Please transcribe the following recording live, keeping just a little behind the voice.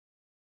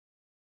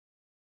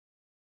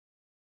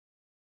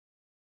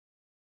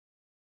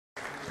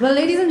Well,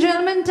 ladies and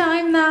gentlemen,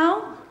 time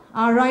now.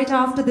 Right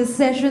after this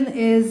session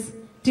is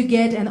to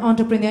get an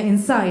entrepreneur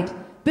insight.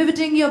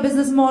 Pivoting your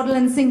business model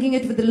and syncing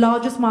it with the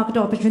largest market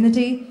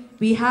opportunity.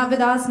 We have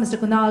with us Mr.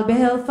 Kunal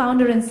Bahl,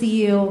 founder and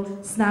CEO,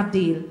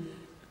 Snapdeal.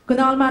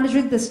 Kunal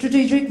managing the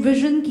strategic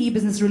vision, key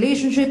business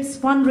relationships,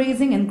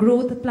 fundraising and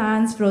growth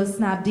plans for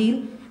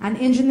Snapdeal. An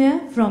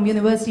engineer from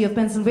University of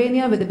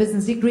Pennsylvania with a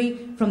business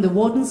degree from the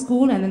Wharton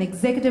School and an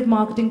executive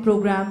marketing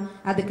program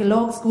at the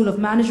Kellogg School of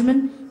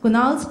Management.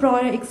 Kunal's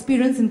prior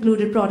experience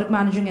included product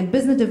managing and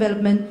business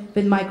development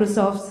with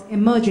Microsoft's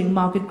emerging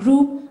market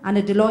group and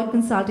at Deloitte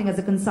Consulting as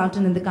a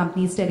consultant in the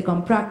company's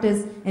telecom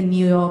practice in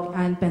New York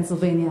and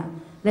Pennsylvania.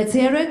 Let's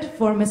hear it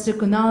for Mr.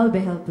 Kunal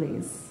Bahl,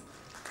 please.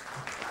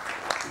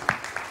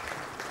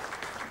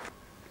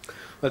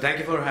 Well, thank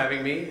you for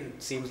having me.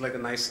 It seems like a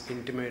nice,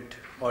 intimate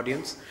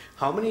audience.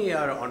 How many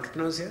are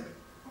entrepreneurs here?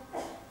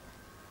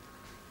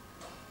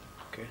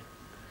 Okay.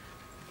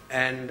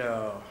 And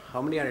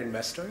how many are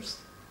investors?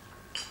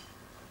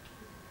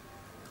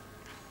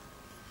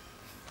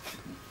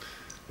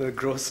 The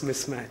gross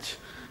mismatch.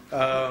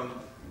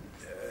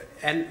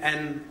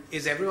 And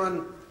is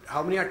everyone,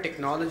 how many are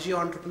technology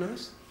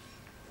entrepreneurs?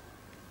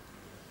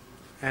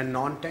 And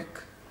non-tech?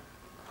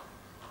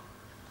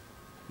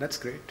 That's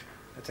great.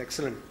 That's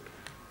excellent.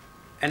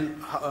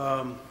 And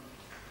how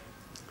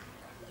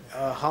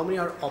many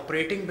are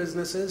operating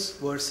businesses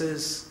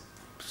versus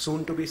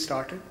soon to be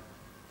started?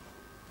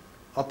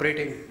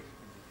 Operating.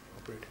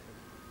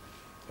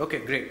 Okay,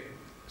 great.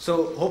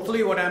 So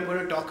hopefully what I'm going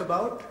to talk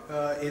about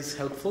is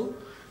helpful.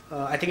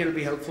 I think it will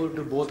be helpful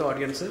to both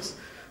audiences.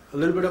 A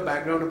little bit of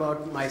background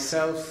about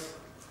myself.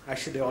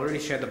 Actually, they already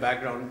shared the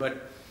background,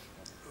 but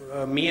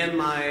me and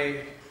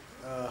my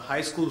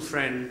high school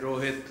friend,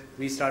 Rohit,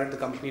 we started the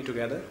company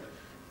together.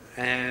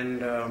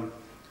 And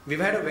we've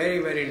had a very,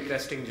 very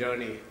interesting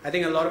journey. I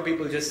think a lot of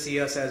people just see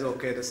us as,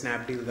 okay, the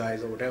Snapdeal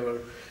guys or whatever.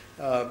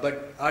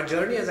 But our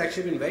journey has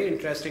actually been very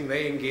interesting,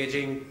 very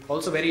engaging,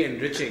 also very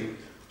enriching,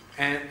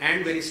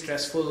 and very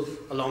stressful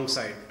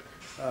alongside.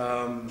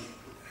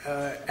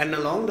 And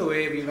along the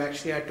way, we've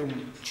actually had to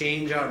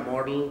change our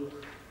model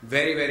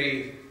very,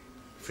 very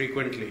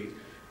frequently,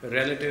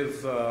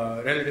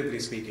 relatively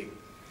speaking.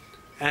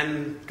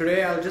 And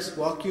today I'll just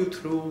walk you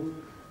through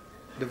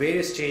the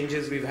various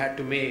changes we've had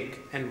to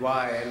make and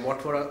why, and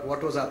what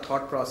was our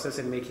thought process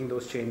in making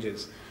those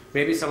changes.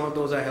 Maybe some of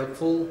those are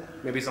helpful,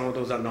 maybe some of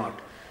those are not.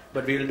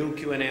 But we'll do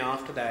Q&A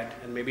after that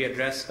and maybe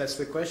address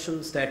specific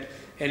questions that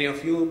any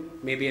of you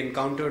may be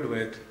encountered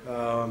with.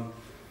 But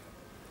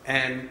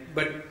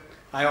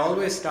I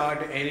always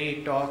start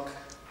any talk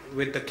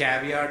with the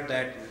caveat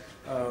that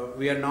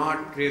we are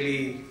not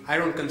really, I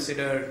don't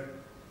consider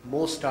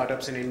most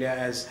startups in India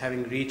as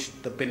having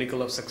reached the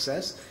pinnacle of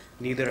success.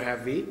 Neither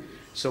have we.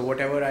 So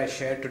whatever I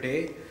share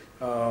today,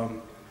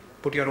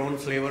 put your own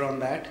flavor on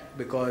that,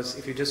 because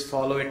if you just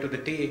follow it to the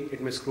T,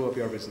 it may screw up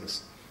your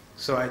business.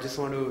 So I just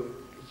want to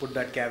put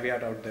that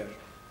caveat out there.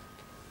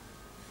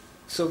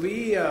 So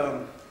we,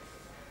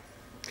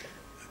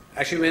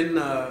 actually when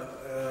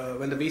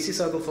the VC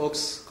Circle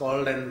folks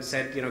called and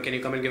said, can you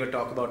come and give a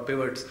talk about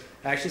pivots,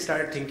 I actually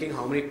started thinking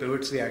how many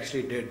pivots we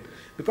actually did.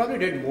 We probably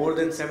did more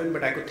than 7,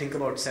 but I could think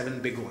about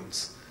 7 big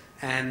ones.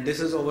 And this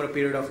is over a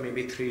period of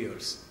maybe 3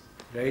 years.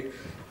 Right?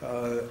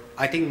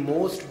 I think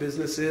most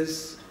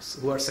businesses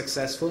who are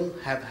successful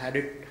have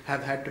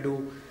had to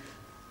do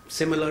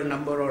similar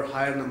number or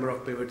higher number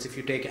of pivots. If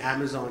you take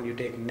Amazon, you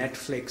take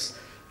Netflix,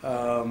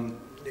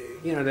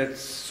 there's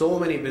so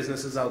many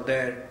businesses out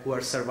there who are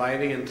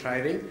surviving and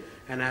thriving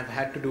and have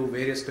had to do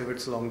various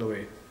pivots along the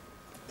way.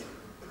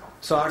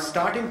 So our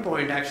starting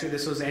point, actually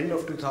this was end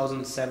of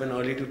 2007,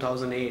 early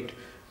 2008,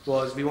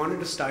 was we wanted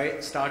to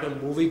start a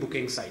movie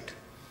booking site.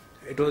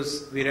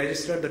 We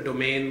registered the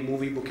domain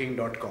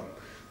moviebooking.com.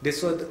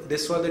 This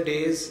were the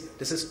days,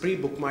 this is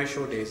pre-Book My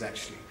Show days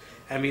actually.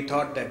 And we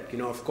thought that,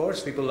 of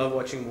course people love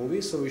watching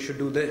movies, so we should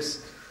do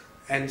this.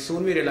 And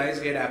soon we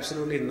realized we had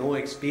absolutely no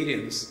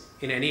experience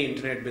in any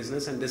internet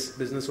business, and this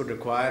business would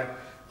require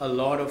a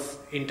lot of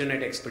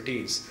internet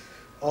expertise.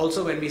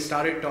 Also, when we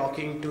started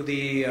talking to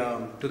the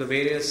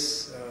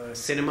various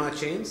cinema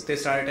chains, they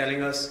started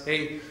telling us,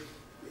 hey,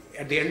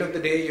 at the end of the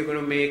day, you're going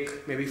to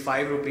make maybe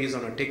 5 rupees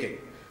on a ticket.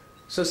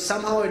 So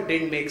somehow it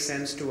didn't make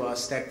sense to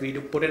us that we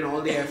put in all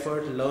the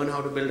effort, learn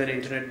how to build an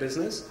internet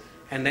business,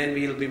 and then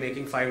we'll be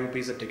making 5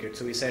 rupees a ticket.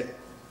 So we said,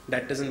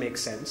 that doesn't make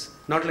sense.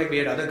 Not like we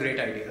had other great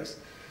ideas.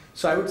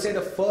 So I would say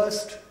the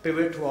first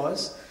pivot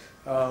was,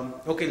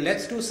 okay,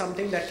 let's do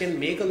something that can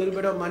make a little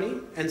bit of money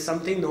and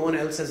something no one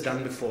else has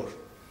done before.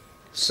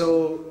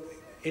 So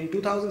in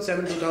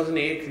 2007,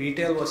 2008,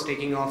 retail was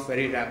taking off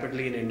very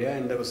rapidly in India,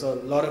 and there was a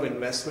lot of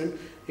investment.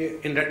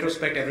 In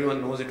retrospect,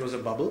 everyone knows it was a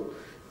bubble.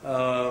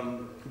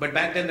 But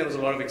back then there was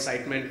a lot of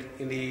excitement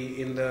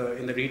in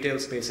the retail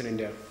space in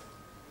India.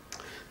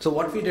 So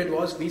what we did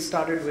was we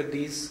started with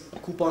these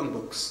coupon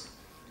books,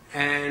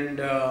 and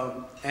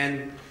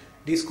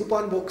these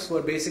coupon books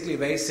were basically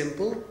very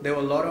simple. There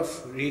were a lot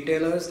of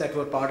retailers that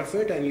were part of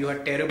it, and you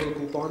had terrible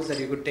coupons that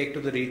you could take to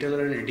the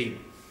retailer and redeem.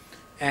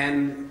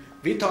 And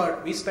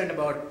we spent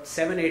about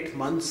 7-8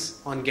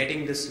 months on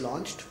getting this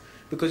launched,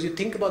 because you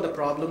think about the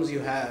problems you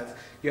have.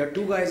 You have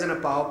two guys in a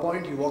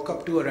PowerPoint, you walk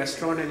up to a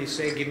restaurant and you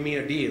say, give me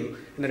a deal.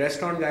 And the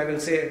restaurant guy will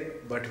say,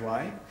 but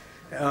why?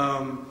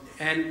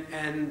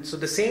 And so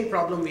the same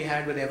problem we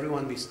had with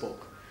everyone we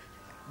spoke.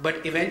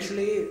 But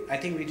eventually, I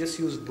think we just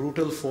used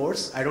brutal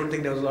force. I don't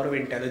think there was a lot of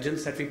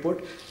intelligence that we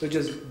put. So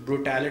just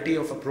brutality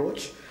of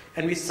approach.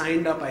 And we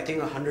signed up, I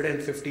think,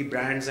 150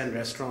 brands and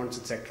restaurants,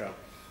 etc.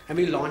 And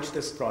we launched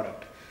this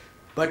product.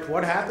 But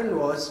what happened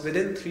was,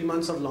 within 3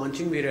 months of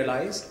launching, we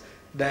realized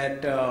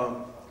that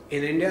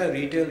in India,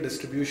 retail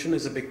distribution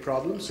is a big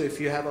problem. So if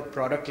you have a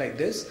product like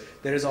this,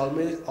 there is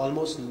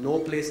almost no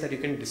place that you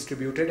can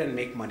distribute it and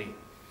make money.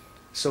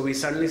 So we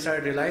suddenly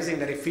started realizing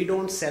that if we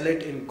don't sell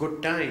it in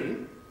good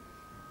time,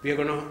 we are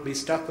going to be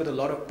stuck with a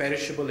lot of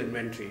perishable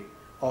inventory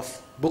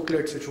of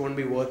booklets which won't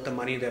be worth the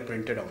money they're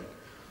printed on.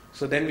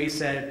 So then we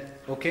said,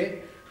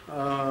 okay,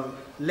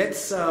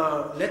 let's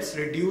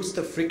reduce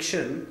the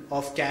friction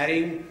of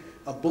carrying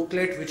a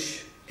booklet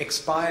which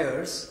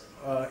expires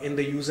in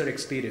the user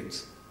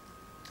experience,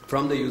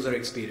 from the user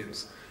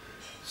experience.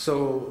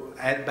 So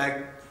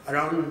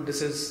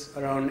this is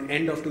around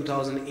end of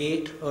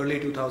 2008, early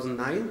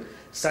 2009.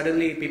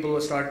 Suddenly people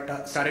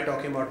started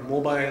talking about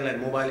mobile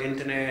and mobile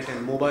internet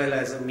and mobile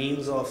as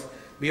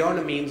beyond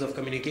a means of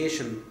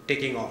communication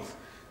taking off.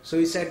 So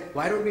we said,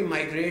 why don't we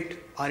migrate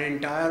our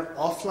entire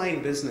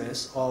offline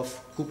business of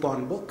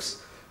coupon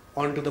books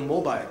onto the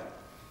mobile?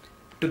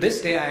 To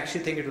this day, I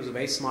actually think it was a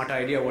very smart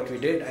idea what we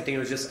did. I think it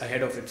was just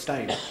ahead of its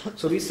time.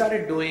 So we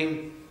started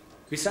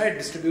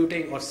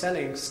distributing or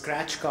selling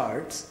scratch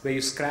cards, where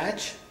you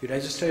scratch, you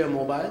register your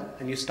mobile,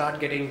 and you start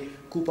getting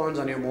coupons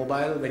on your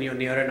mobile when you're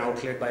near an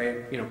outlet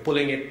by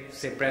pulling it,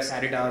 say press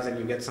Adidas, and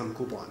you get some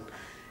coupon.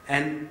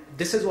 And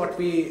this is what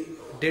we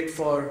did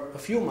for a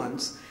few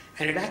months,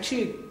 and it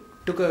actually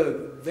took a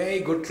very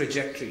good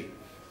trajectory.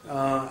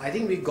 I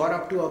think we got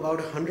up to about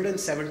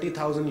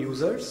 170,000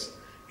 users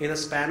in a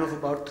span of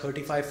about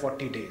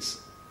 35-40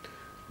 days.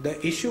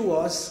 The issue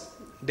was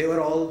they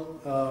were all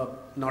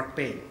not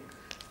paying.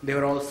 They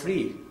were all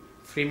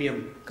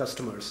freemium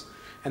customers.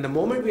 And the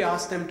moment we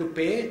asked them to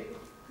pay,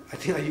 I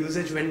think our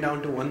usage went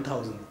down to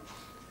 1,000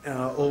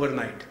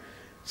 overnight.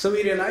 So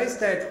we realized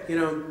that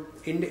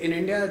in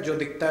India, jo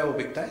dikhta hai wo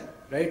bikta hai,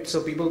 right?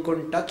 So people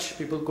couldn't touch,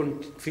 people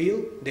couldn't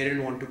feel, they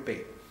didn't want to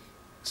pay.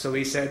 So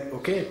we said,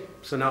 okay,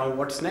 so now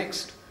what's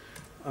next?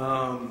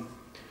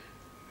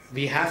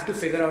 We have to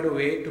figure out a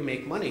way to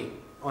make money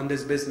on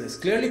this business.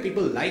 Clearly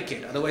people like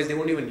it, otherwise they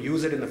won't even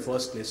use it in the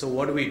first place. So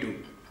what do we do?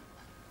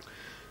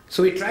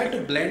 So we tried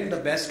to blend the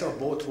best of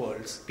both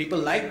worlds. People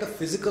liked the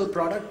physical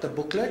product, the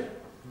booklet,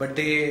 but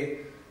they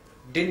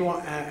didn't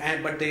want,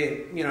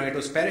 it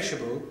was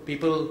perishable.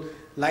 People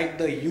liked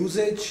the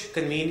usage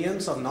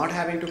convenience of not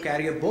having to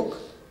carry a book,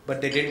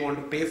 but they didn't want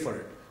to pay for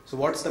it. So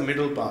what's the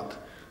middle path?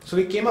 So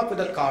we came up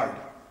with a card,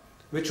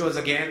 which was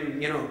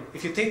again,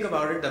 if you think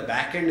about it, the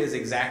back end is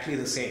exactly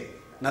the same.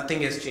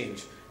 Nothing has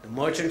changed. The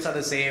merchants are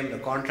the same, the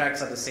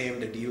contracts are the same,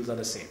 the deals are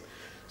the same.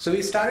 So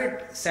we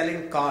started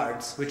selling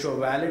cards which were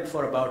valid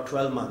for about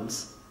 12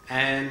 months,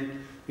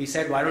 and we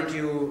said,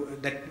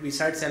 we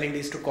started selling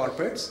these to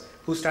corporates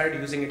who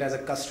started using it as a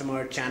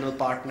customer, channel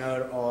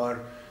partner, or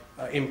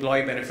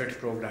employee benefit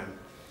program.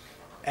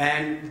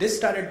 And this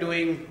started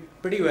doing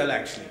pretty well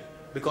actually,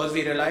 because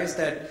we realized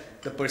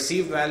that the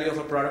perceived value of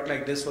a product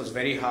like this was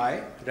very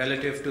high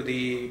relative to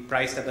the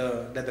price that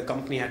the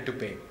company had to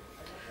pay.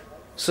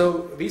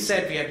 So we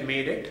said we had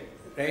made it,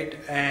 right?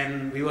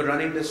 And we were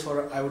running this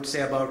for, I would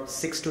say, about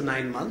 6 to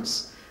 9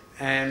 months.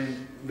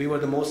 And we were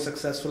the most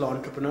successful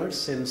entrepreneurs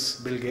since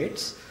Bill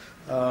Gates.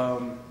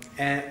 And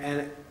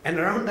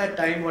around that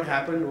time, what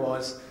happened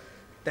was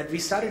that we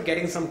started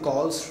getting some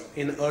calls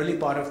in early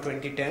part of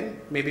 2010,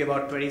 maybe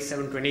about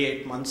 27,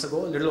 28 months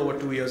ago, a little over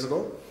 2 years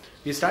ago.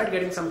 We started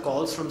getting some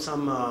calls from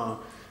some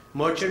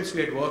merchants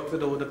we had worked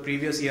with over the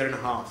previous year and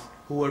a half,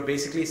 who were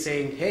basically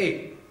saying,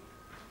 hey,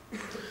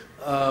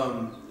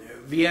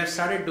 we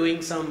started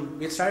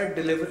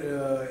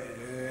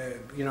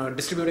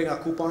distributing our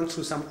coupons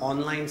through some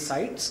online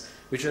sites,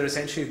 which are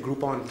essentially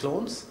Groupon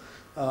clones.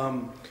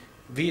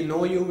 We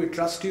know you, we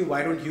trust you,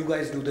 why don't you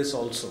guys do this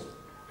also,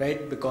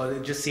 right? Because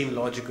it just seemed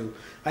logical.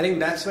 I think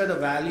that's where the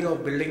value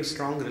of building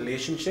strong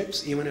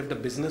relationships, even if the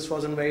business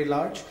wasn't very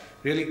large,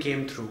 really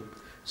came through.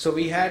 So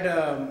we had,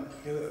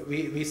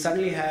 we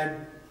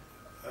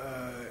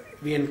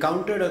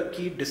encountered a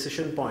key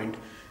decision point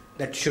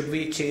that should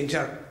we change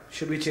our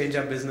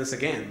business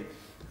again?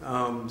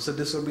 So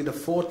this would be the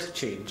fourth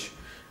change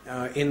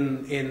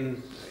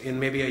in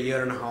maybe a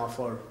year and a half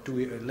or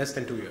less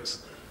than 2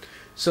 years.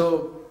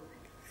 So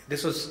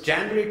this was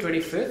January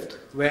 25th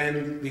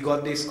when we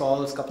got these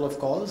calls, couple of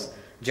calls.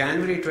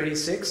 January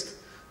 26th,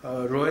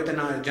 Rohit and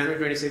I, January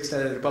 26th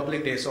is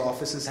Republic Day, so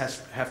offices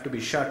have to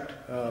be shut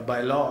by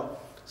law.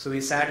 So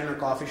we sat in a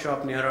coffee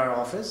shop near our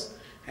office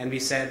and we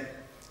said,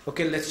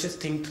 okay, let's just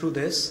think through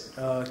this.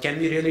 Can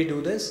we really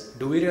do this?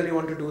 Do we really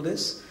want to do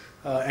this?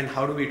 And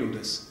how do we do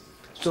this?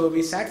 So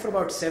we sat for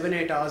about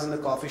 7-8 hours in the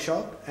coffee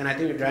shop, and I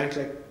think we drank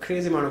like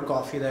crazy amount of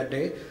coffee that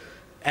day.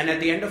 And at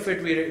the end of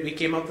it, we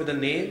came up with a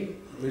name,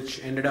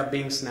 which ended up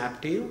being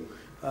Snapdeal.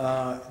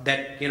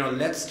 That, you know,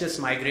 let's just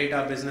migrate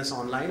our business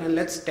online and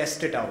let's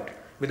test it out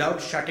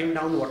without shutting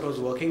down what was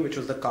working, which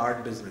was the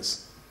card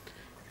business.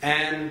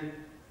 And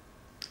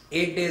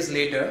 8 days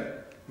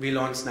later, we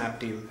launched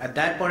Snapdeal. At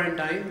that point in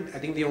time, I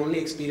think the only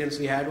experience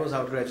we had was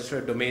how to register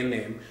a domain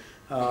name.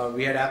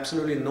 We had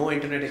absolutely no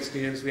internet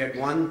experience. We had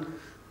one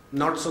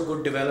not so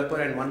good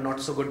developer and one not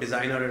so good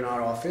designer in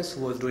our office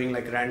who was doing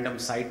like random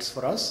sites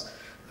for us.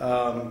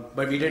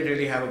 But we didn't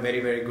really have a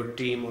very, very good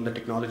team on the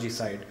technology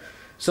side.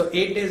 So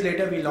 8 days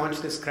later, we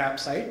launched this crap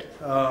site.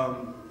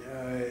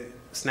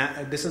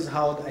 This is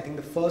how I think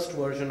the first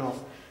version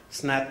of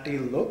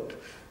Snapdeal looked.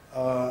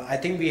 I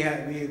think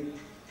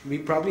we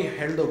probably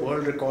held the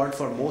world record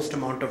for most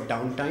amount of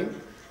downtime.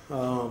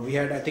 We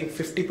had, I think,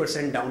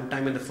 50%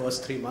 downtime in the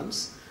first 3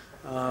 months.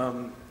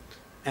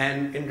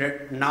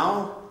 And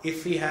now,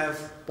 if we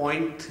have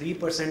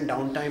 0.3%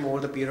 downtime over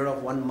the period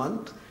of 1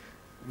 month,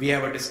 we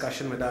have a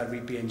discussion with our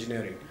VP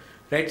engineering.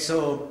 Right,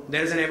 so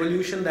there's an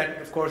evolution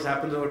that, of course,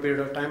 happens over a period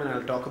of time, and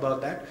I'll talk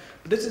about that.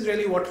 But this is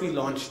really what we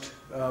launched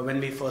when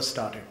we first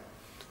started.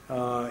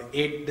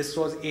 This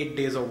was 8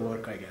 days of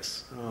work, I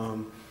guess.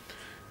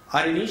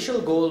 Our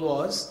initial goal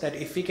was that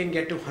if we can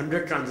get to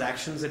 100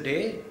 transactions a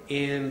day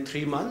in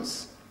 3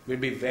 months, we'd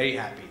be very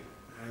happy.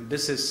 And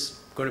this is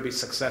going to be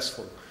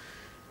successful.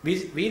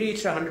 We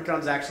reached 100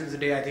 transactions a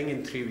day, I think,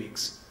 in 3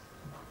 weeks.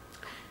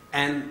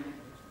 And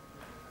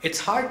it's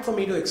hard for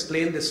me to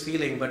explain this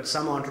feeling, but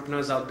some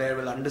entrepreneurs out there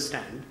will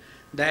understand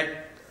that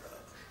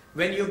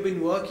when you've been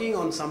working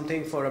on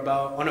something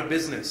on a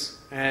business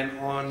and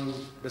on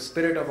the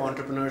spirit of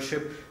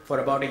entrepreneurship for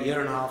about 1.5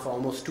 years,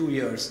 almost 2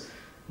 years,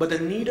 but the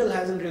needle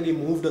hasn't really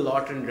moved a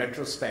lot in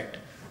retrospect.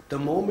 The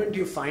moment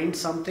you find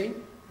something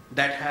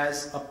that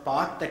has a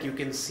path that you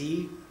can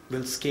see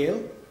will scale,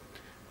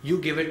 you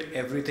give it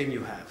everything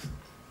you have.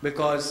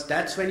 Because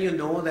that's when you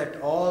know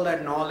that all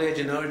that knowledge,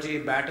 energy,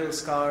 battle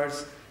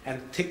scars, and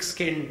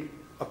thick-skinned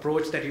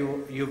approach that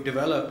you've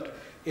developed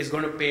is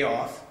going to pay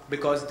off,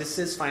 because this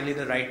is finally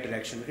the right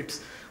direction.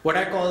 It's what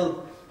I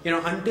call,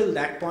 until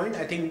that point,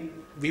 I think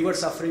we were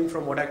suffering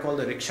from what I call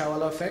the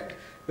rickshawala effect,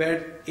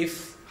 where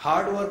if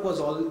hard work was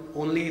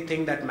only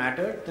thing that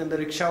mattered, then the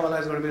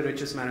rickshawala is going to be the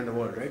richest man in the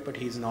world, right? But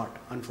he's not,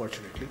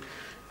 unfortunately.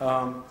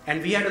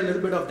 And we had a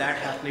little bit of that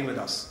happening with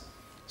us.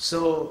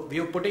 So we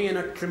were putting in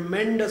a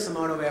tremendous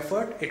amount of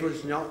effort. It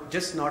was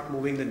just not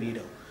moving the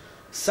needle.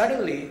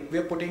 Suddenly, we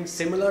are putting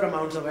similar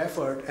amounts of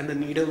effort and the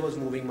needle was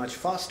moving much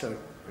faster.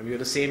 And we are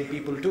the same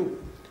people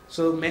too.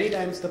 So many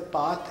times the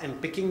path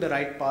and picking the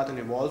right path and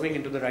evolving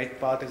into the right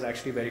path is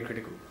actually very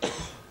critical.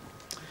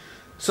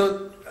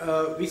 So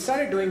we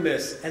started doing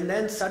this, and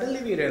then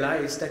suddenly we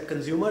realized that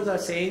consumers are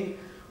saying,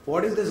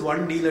 what is this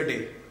one deal a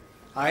day?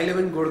 I live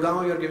in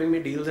Gurgaon, you're giving me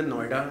deals in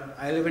Noida.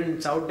 I live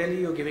in South Delhi,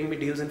 you're giving me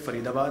deals in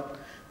Faridabad.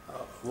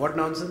 What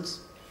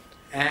nonsense?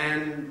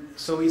 And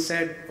so we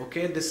said,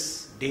 okay,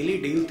 this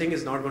daily deal thing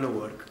is not going to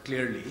work,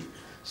 clearly.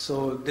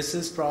 So this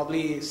is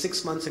probably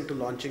 6 months into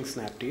launching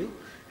Snapdeal,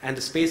 and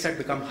the space had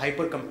become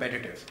hyper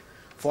competitive.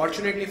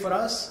 Fortunately for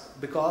us,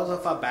 because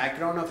of our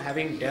background of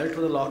having dealt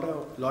with a lot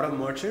of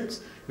merchants,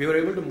 we were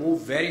able to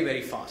move very,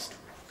 very fast.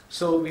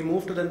 So we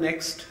moved to the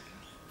next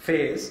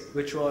phase,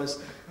 which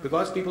was,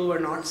 because people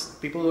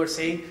were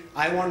saying,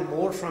 I want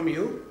more from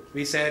you,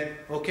 we said,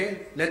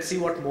 okay, let's see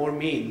what more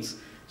means.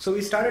 So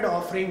we started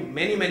offering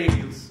many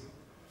deals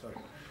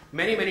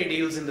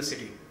in the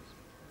city.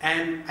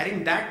 And I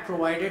think that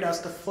provided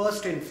us the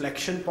first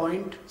inflection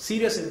point,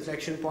 serious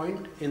inflection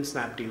point in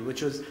Snapdeal,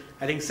 which was,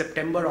 I think,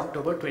 September,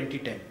 October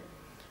 2010.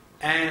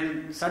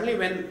 And suddenly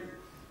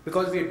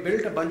because we had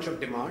built a bunch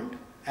of demand,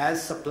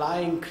 as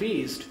supply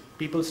increased,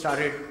 people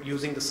started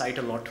using the site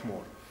a lot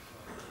more.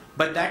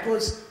 But that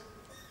was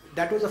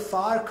a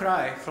far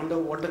cry from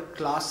what the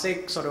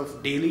classic sort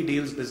of daily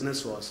deals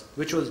business was,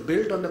 which was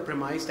built on the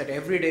premise that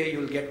every day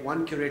you'll get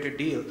one curated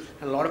deal,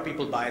 and a lot of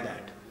people buy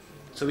that.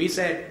 So we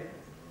said,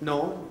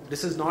 no,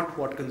 this is not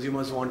what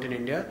consumers want in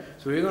India,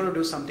 so we're going to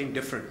do something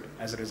different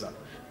as a result.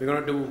 We're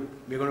going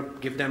to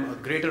give them a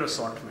greater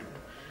assortment,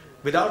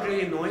 without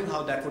really knowing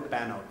how that would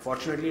pan out.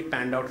 Fortunately, it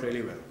panned out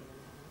really well.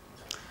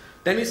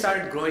 Then we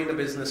started growing the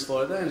business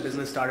further, and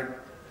business started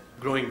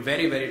growing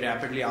very, very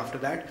rapidly after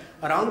that.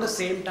 Around the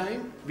same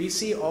time, we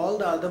see all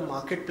the other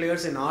market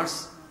players in our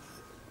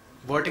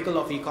vertical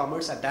of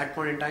e-commerce at that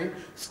point in time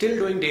still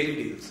doing daily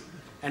deals.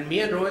 And me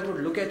and Rohit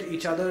would look at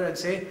each other and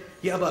say,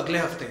 yeah, ab agle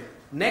hafte.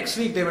 Next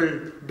week they will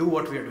do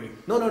what we are doing.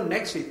 No,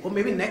 next week, or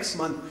maybe next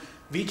month.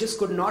 We just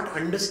could not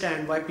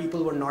understand why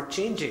people were not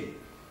changing.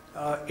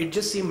 It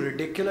just seemed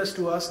ridiculous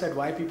to us that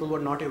why people were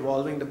not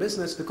evolving the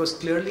business, because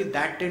clearly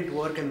that didn't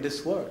work and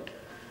this worked.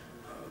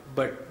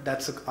 But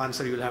that's an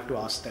answer you'll have to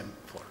ask them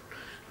for.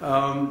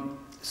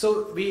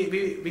 So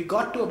we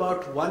got to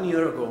about 1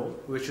 year ago,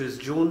 which was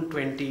June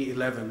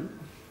 2011,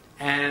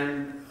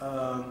 and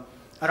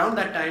around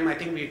that time, I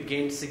think we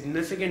gained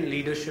significant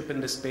leadership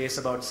in this space,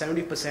 about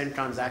 70%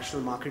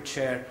 transactional market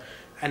share,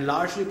 and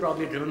largely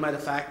probably driven by the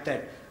fact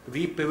that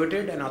we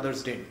pivoted and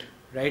others didn't,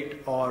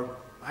 right? Or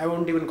I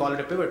won't even call it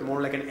a pivot,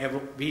 more like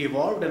we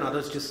evolved and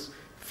others just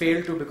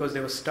failed to because they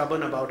were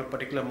stubborn about a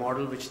particular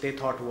model which they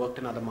thought worked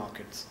in other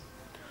markets.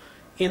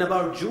 In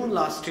about June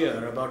last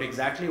year, about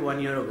exactly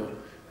 1 year ago,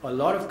 a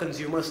lot of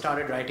consumers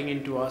started writing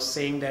into us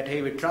saying that,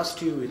 hey, we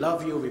trust you, we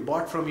love you, we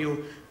bought from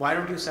you, why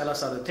don't you sell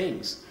us other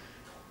things?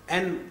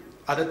 And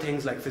other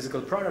things like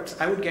physical products.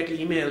 I would get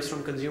emails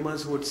from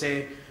consumers who would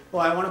say, oh,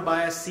 I want to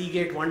buy a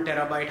Seagate 1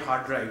 terabyte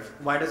hard drive.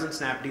 Why doesn't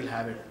Snapdeal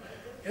have it?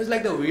 It was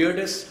like the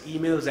weirdest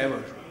emails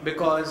ever,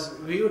 because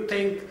we would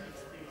think,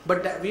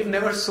 but we've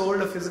never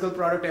sold a physical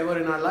product ever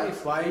in our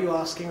life. Why are you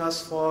asking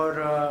us for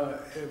a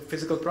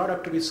physical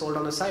product to be sold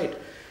on the site?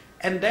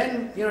 And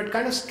then, it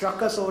kind of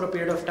struck us over a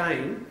period of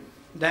time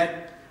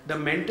that the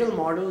mental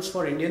models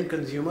for Indian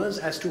consumers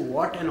as to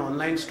what an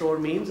online store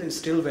means is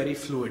still very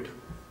fluid.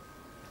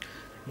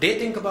 They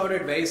think about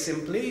it very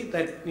simply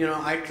that,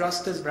 I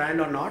trust this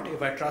brand or not.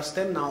 If I trust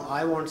them, now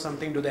I want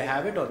something, do they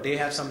have it? Or they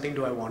have something,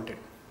 do I want it?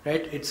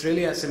 Right? It's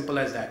really as simple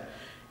as that.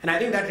 And I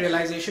think that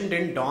realization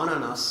didn't dawn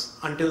on us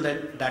until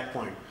that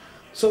point.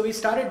 So we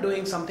started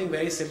doing something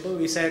very simple.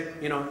 We said,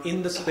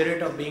 in the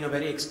spirit of being a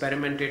very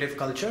experimentative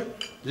culture,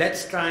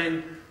 let's try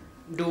and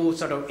do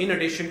sort of, in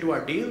addition to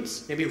our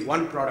deals, maybe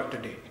one product a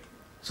day.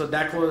 So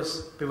that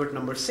was pivot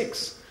number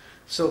 6.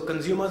 So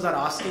consumers are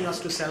asking us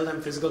to sell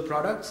them physical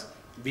products.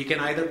 We can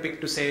either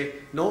pick to say,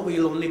 no,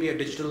 we'll only be a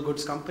digital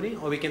goods company,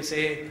 or we can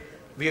say,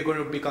 we are going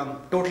to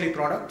become totally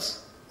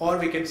products, or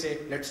we can say,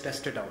 let's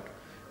test it out.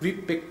 We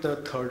picked the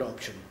third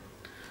option.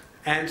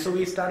 And so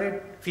we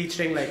started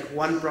featuring like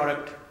one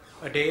product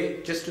a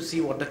day just to see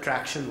what the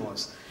traction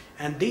was.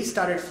 And these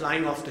started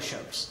flying off the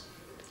shelves.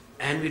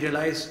 And we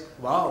realized,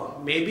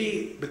 wow,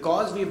 maybe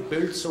because we've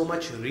built so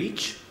much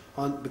reach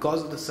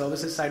because of the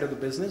services side of the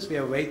business, we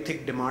have a very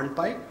thick demand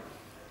pipe.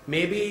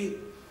 Maybe,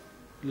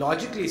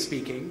 logically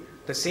speaking,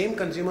 the same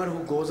consumer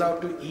who goes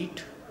out to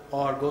eat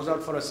or goes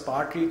out for a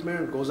spa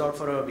treatment or goes out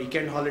for a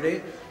weekend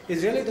holiday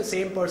is really the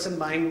same person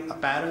buying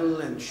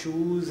apparel and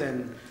shoes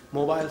and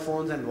mobile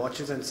phones and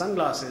watches and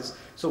sunglasses.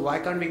 So why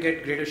can't we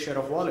get greater share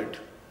of wallet?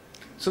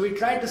 So we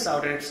tried this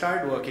out and it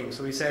started working.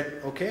 So we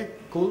said, okay,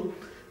 cool,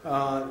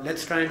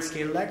 let's try and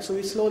scale that. So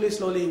we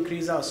slowly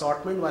increase our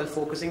assortment while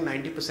focusing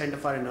 90%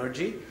 of our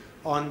energy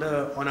on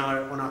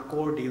our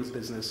core deals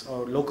business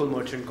or local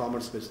merchant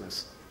commerce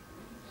business.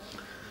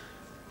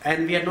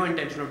 And we had no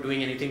intention of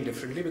doing anything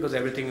differently because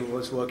everything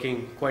was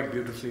working quite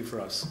beautifully for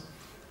us.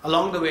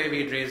 Along the way,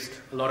 we had raised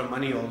a lot of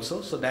money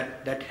also, so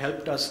that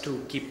helped us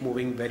to keep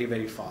moving very,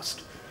 very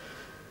fast.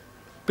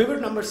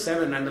 Pivot number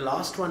 7, and the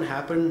last one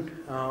happened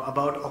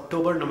about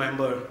October,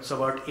 November,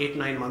 so about 8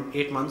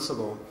 months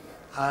ago.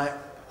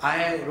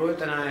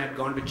 Rohit and I had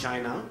gone to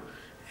China,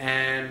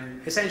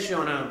 and essentially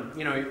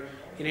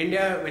in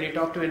India, when you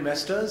talk to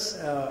investors,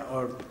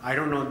 or I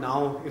don't know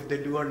now if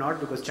they do or not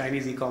because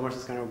Chinese e-commerce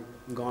has kind of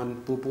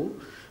gone poo-poo,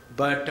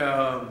 but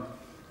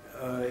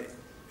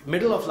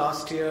middle of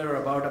last year or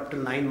about up to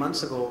 9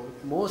 months ago,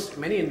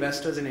 many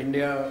investors in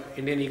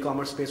Indian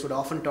e-commerce space would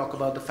often talk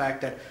about the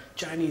fact that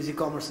Chinese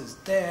e-commerce is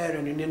there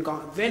and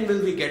when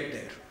will we get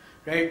there,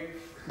 right?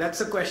 That's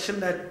a question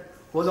that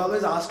was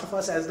always asked of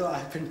us as though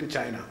I've been to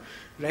China,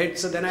 right?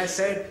 So then I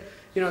said,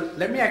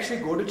 let me actually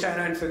go to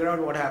China and figure out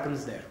what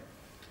happens there.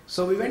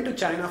 So we went to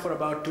China for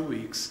about 2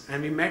 weeks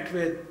and we met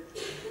with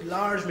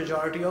large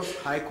majority of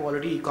high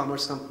quality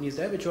e-commerce companies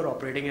there which were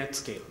operating at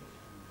scale.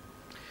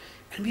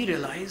 And we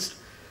realized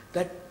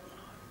that,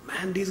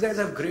 man, these guys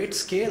have great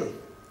scale.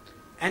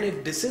 And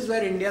if this is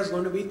where India is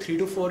going to be 3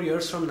 to 4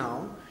 years from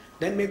now,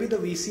 then maybe the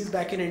VCs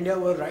back in India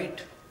were right.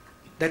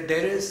 That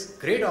there is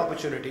great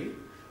opportunity.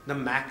 The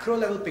macro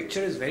level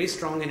picture is very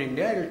strong in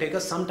India. It will take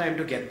us some time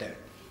to get there.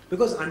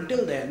 Because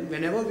until then,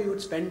 whenever we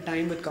would spend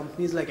time with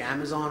companies like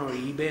Amazon or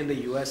eBay in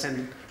the US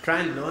and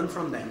try and learn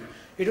from them,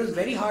 it was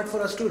very hard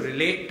for us to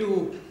relate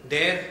to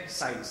their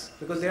size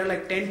because they are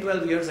like 10,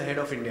 12 years ahead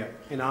of India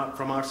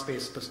from our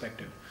space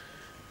perspective.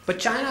 But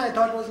China, I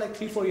thought, was like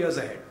 3, 4 years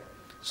ahead.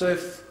 So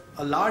if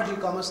a large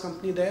e-commerce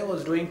company there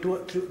was doing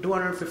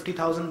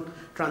 250,000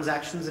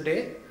 transactions a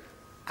day,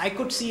 I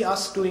could see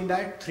us doing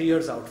that 3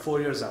 years out,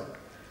 4 years out.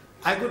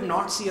 I could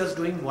not see us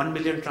doing 1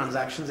 million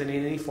transactions in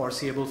any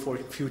foreseeable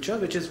future,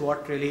 which is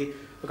what really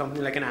a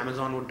company like an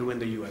Amazon would do in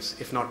the US,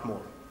 if not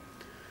more.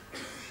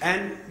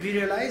 And we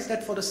realized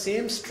that for the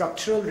same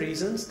structural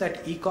reasons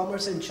that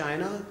e-commerce in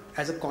China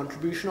as a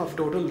contribution of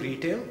total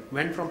retail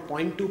went from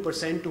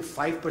 0.2% to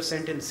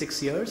 5% in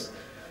 6 years,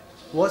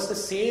 was the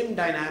same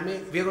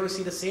dynamic. We are going to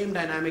see the same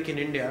dynamic in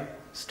India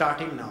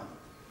starting now,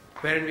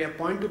 wherein we have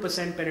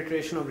 0.2%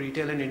 penetration of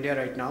retail in India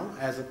right now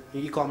as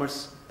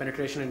e-commerce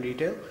penetration in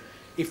retail.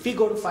 If we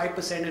go to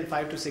 5% in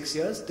 5 to 6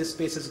 years, this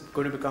space is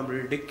going to become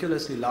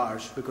ridiculously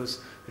large because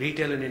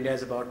retail in India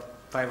is about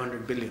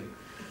 500 billion.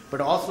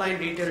 But offline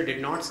retail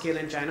did not scale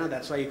in China.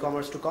 That's why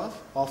e-commerce took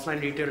off.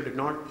 Offline retail will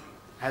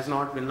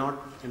not,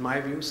 in my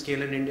view,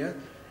 scale in India.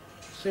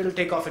 So it will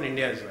take off in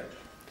India as well.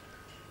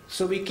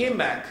 So we came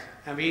back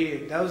and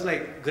that was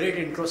like great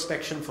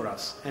introspection for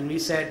us. And we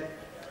said,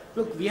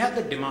 look, we have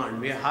the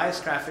demand, we have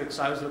highest traffic.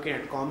 So I was looking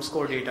at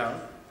ComScore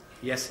data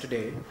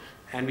yesterday,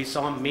 and we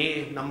saw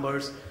May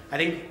numbers. I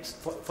think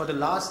for the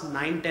last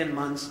 9-10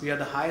 months, we are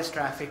the highest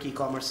traffic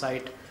e-commerce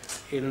site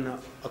in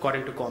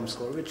according to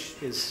ComScore, which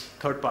is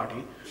third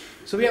party.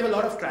 So we have a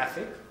lot of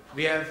traffic.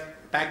 We have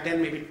back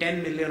then maybe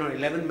 10 million or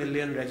 11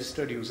 million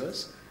registered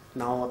users.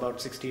 Now about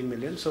 16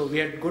 million. So we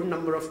had good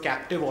number of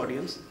captive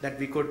audience that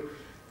we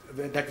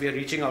are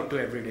reaching out to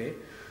every day.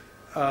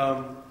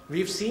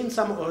 We've seen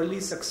some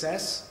early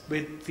success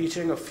with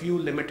featuring a few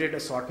limited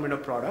assortment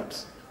of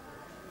products.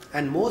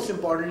 And most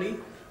importantly,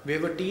 we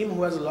have a team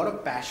who has a lot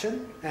of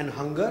passion and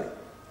hunger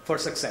for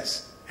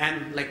success,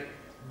 and like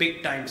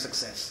big time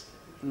success,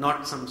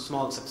 not some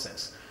small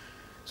success.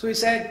 So we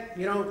said,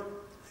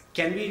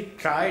 can we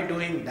try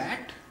doing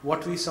that,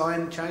 what we saw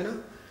in China?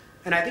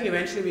 And I think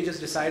eventually we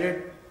just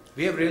decided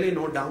we have really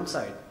no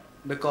downside,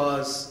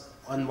 because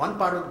on one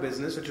part of the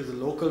business, which is the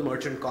local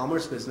merchant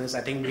commerce business,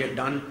 I think we had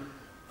done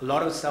a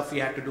lot of stuff we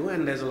had to do,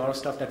 and there's a lot of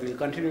stuff that we'll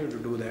continue to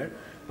do there.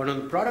 But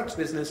on the products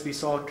business, we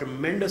saw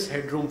tremendous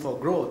headroom for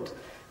growth,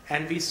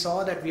 and we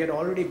saw that we had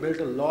already built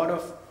a lot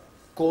of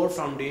core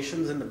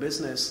foundations in the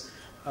business,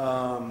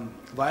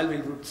 while we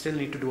would still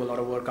need to do a lot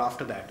of work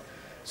after that.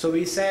 So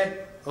we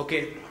said,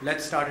 okay,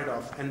 let's start it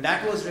off. And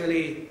that was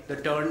really the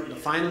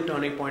final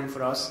turning point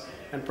for us,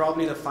 and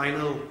probably the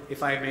final,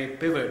 if I may,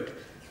 pivot.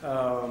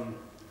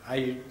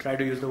 I try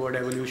to use the word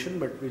evolution,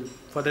 but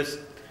for this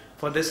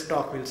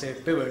talk, we'll say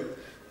pivot,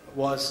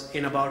 was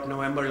in about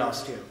November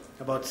last year,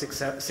 about 6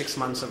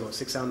 months ago,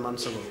 6-7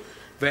 months ago,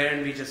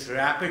 wherein we just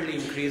rapidly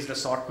increased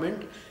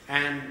assortment.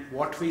 And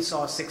what we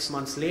saw 6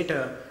 months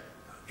later,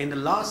 in the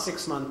last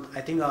 6 months,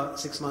 I think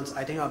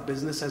our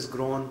business has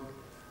grown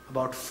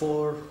about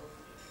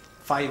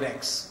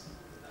 5x,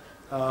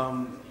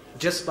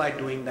 just by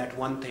doing that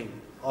one thing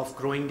of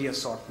growing the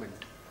assortment.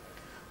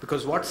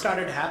 Because what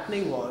started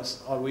happening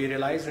was, or we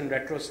realized in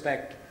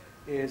retrospect,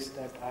 is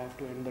that I have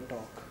to end the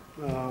talk.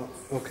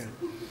 Okay.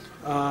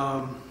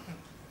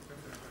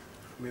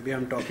 Maybe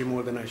I'm talking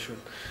more than I should.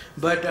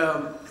 But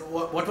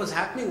what was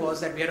happening was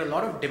that we had a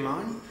lot of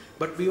demand,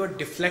 but we were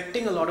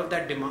deflecting a lot of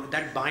that demand,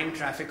 that buying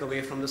traffic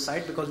away from the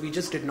site, because we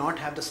just did not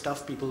have the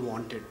stuff people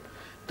wanted.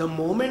 The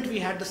moment we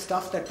had the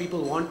stuff that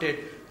people wanted,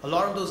 a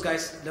lot of those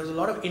guys, there was a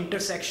lot of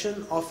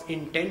intersection of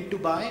intent to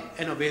buy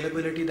and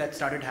availability that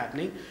started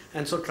happening,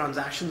 and so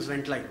transactions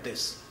went like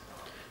this.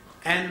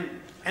 And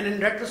in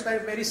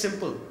retrospect, very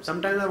simple.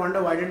 Sometimes I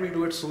wonder why didn't we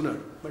do it sooner,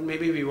 but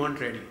maybe we weren't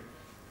ready.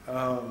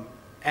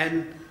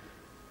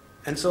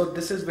 And so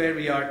this is where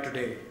we are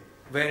today,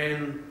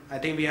 wherein I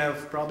think we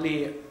have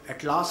probably,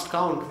 at last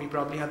count, we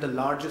probably have the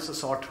largest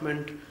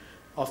assortment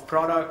of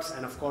products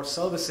and of course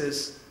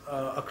services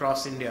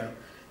across India.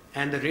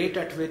 And the rate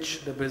at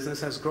which the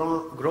business has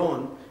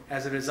grown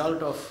as a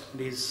result of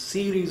these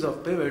series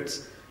of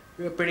pivots,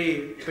 we are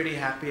pretty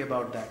happy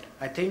about that.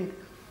 I think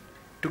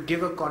to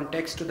give a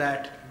context to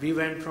that, we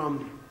went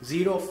from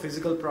 0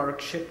 physical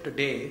product shipped a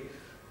day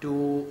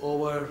to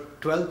over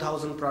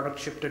 12,000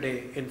 products shipped a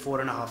day in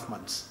 4.5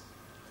 months.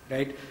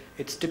 Right?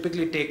 It's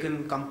typically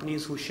taken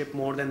companies who ship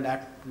more than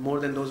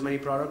those many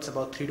products,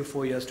 about 3 to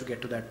 4 years to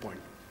get to that point.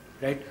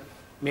 Right?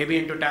 Maybe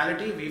in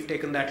totality, we've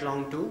taken that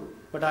long too,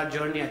 but our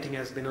journey, I think,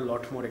 has been a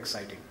lot more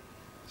exciting.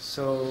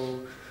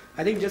 So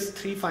I think just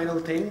 3 final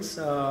things,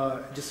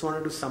 just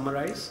wanted to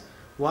summarize.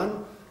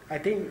 One, I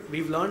think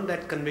we've learned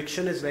that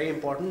conviction is very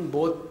important.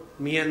 Both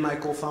me and my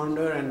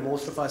co-founder and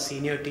most of our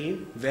senior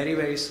team, very,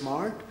 very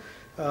smart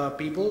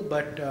people,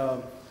 but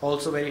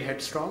also very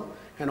headstrong.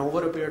 And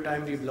over a period of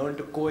time, we've learned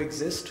to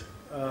coexist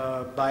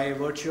by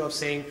virtue of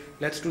saying,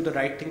 let's do the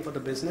right thing for the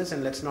business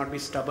and let's not be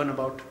stubborn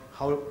about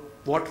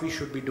what we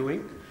should be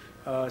doing.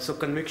 So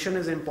conviction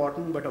is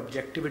important, but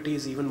objectivity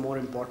is even more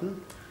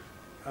important.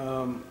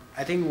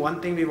 I think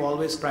one thing we've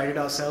always prided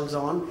ourselves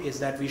on is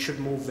that we should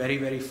move very,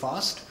 very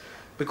fast,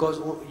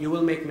 because you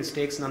will make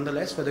mistakes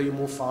nonetheless, whether you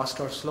move fast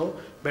or slow.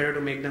 Better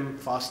to make them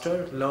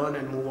faster, learn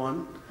and move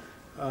on.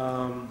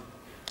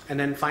 And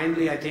then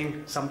finally, I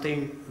think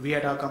something we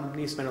at our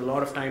company spend a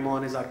lot of time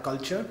on is our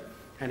culture,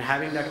 and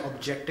having that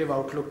objective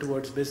outlook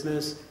towards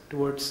business,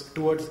 towards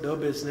the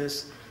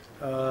business,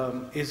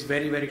 is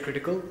very, very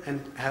critical,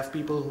 and have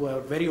people who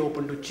are very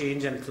open to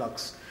change and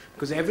flux.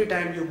 Because every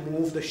time you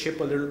move the ship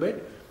a little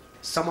bit,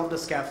 some of the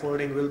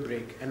scaffolding will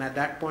break, and at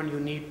that point you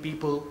need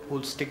people who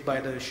will stick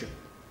by the ship.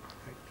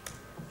 Right?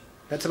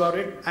 That's about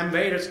it. I'm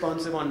very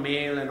responsive on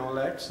mail and all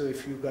that, so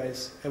if you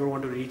guys ever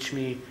want to reach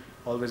me,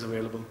 always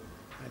available.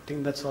 I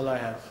think that's all I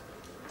have.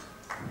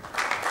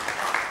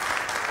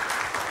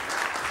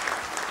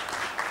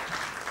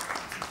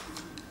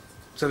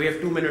 So we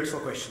have 2 minutes for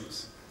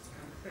questions.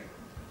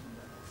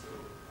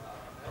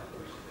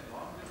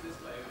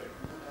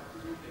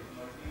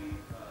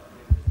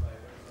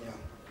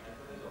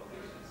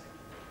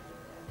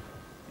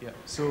 Yeah.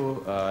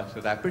 So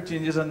rapid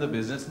changes on the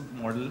business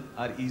model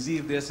are easy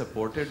if they are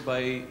supported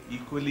by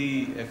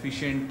equally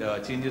efficient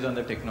changes on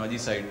the technology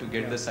side to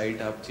get the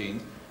site up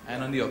changed,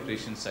 and on the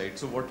operations side.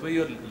 So what were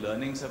your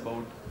learnings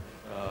about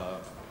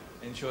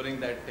ensuring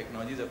that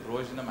technology is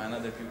approached in a manner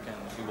that you can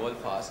evolve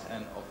fast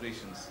and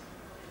operations?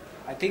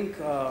 I think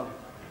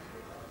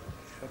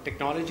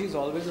technology is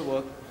always a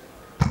work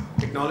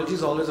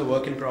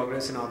in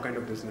progress in our kind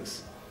of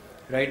business,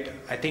 right?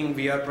 I think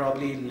we are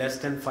probably less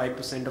than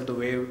 5% of the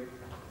way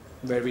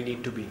where we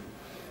need to be.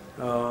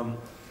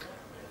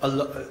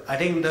 I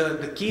think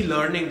the key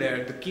learning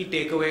there, the key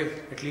takeaway,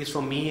 at least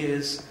for me,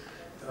 is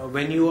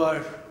when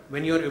you're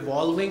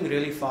evolving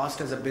really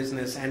fast as a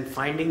business and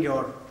finding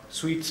your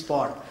sweet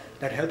spot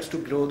that helps to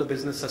grow the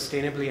business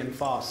sustainably and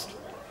fast,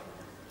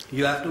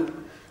 you have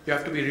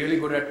to be really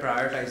good at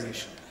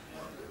prioritization,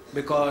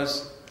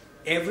 because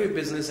every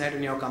business head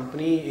in your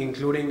company,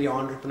 including the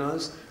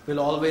entrepreneurs, will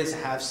always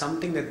have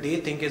something that they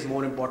think is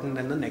more important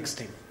than the next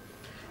thing.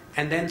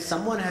 And then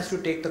someone has to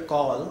take the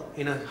call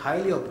in a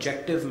highly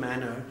objective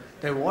manner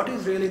that what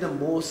is really the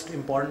most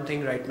important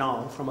thing right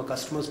now from a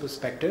customer's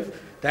perspective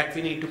that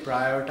we need to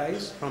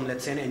prioritize from,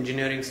 let's say, an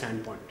engineering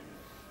standpoint,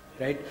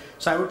 right?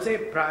 So I would say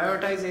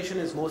prioritization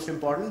is most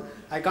important.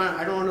 I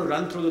don't want to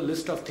run through the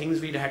list of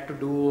things we'd had to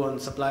do on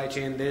supply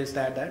chain, this,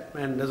 that,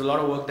 and there's a lot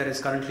of work that is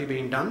currently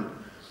being done.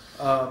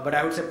 But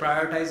I would say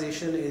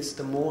prioritization is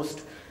the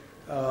most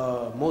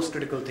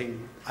critical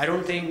thing. I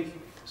don't think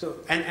so,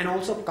 and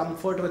also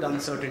comfort with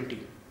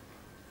uncertainty,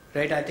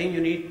 right? I think you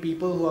need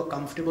people who are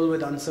comfortable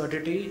with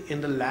uncertainty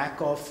in the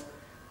lack of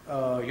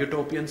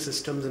utopian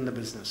systems in the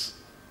business,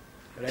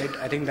 right?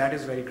 I think that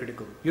is very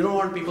critical. You don't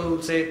want people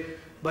who say,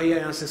 "Bhaiya,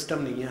 yahan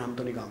system nahi hai, hum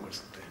to nahi kaam kar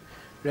sakte,"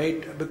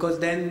 right? Because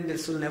then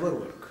this will never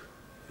work,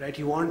 right?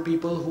 You want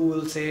people who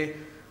will say,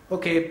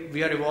 "Okay,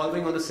 we are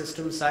evolving on the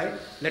system side.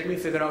 Let me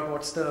figure out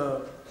what's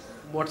the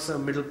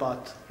middle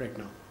path right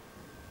now."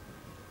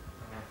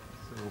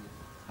 So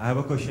I have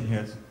a question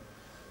here.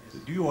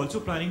 Do you also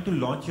planning to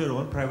launch your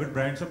own private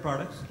brands of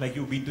products? Like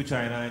you've been to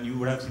China and you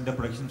would have seen the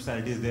production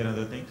facilities there and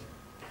other things?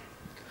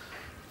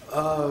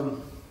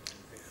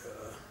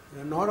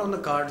 Not on the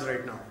cards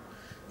right now.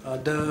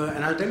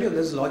 And I'll tell you,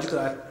 there's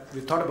logical.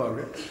 We've thought about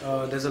it.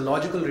 There's a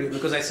logical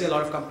because I see a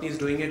lot of companies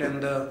doing it,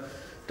 and the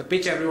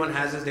pitch everyone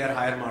has is they are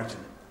higher margin,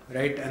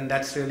 right? And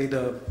that's really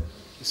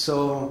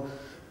so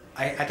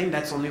I think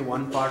that's only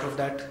one part of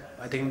that.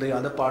 I think the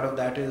other part of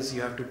that is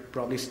you have to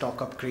probably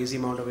stock up crazy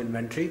amount of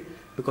inventory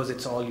because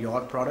it's all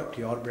your product,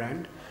 your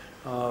brand.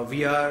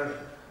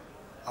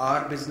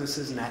 Our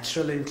business's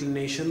natural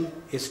inclination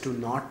is to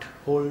not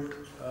hold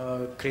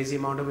crazy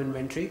amount of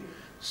inventory.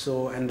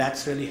 So, and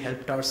that's really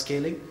helped our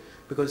scaling,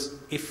 because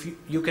if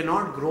you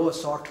cannot grow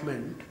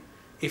assortment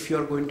if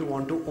you're going to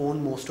want to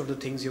own most of the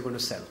things you're going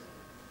to sell,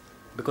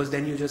 because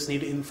then you just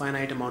need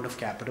infinite amount of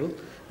capital,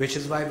 which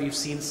is why we've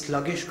seen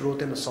sluggish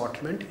growth in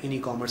assortment in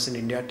e-commerce in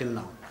India till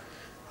now.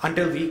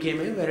 Until we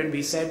came in, wherein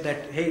we said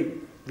that, hey,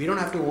 we don't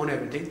have to own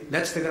everything.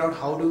 Let's figure out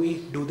how do we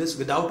do this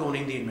without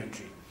owning the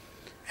inventory.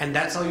 And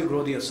that's how you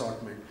grow the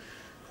assortment.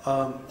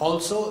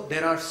 Also,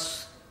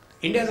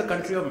 India is a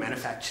country of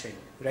manufacturing,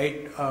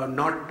 right?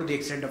 Not to the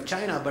extent of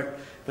China, but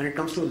when it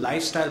comes to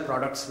lifestyle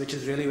products, which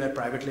is really where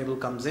private label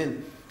comes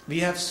in, we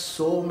have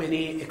so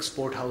many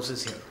export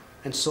houses here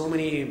and so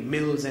many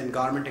mills and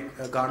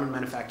garment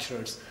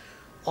manufacturers.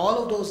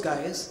 All of those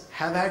guys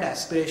have had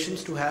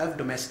aspirations to have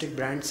domestic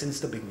brands since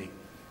the beginning.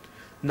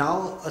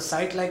 Now, a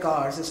site like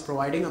ours is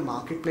providing a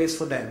marketplace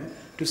for them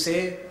to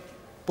say,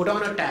 put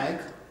on a tag,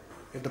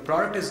 if the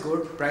product is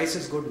good, price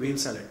is good, we'll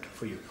sell it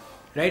for you,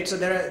 right? So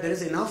there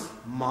is enough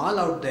mall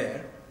out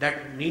there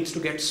that needs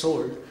to get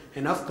sold,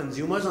 enough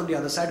consumers on the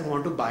other side who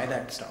want to buy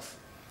that stuff.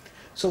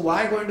 So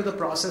why go into the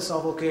process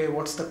of, okay,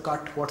 what's the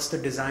cut, what's the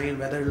design,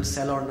 whether it will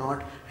sell or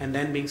not, and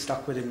then being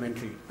stuck with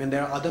inventory, when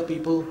there are other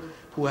people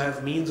who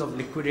have means of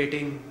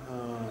liquidating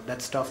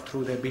that stuff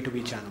through their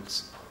B2B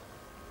channels.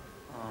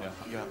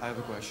 Yeah, I have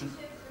a question.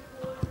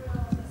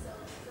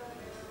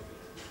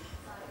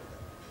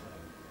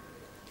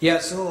 Yeah,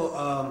 so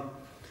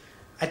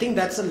I think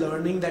that's a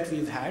learning that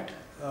we've had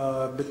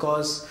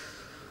because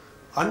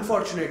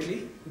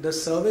unfortunately the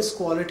service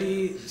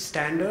quality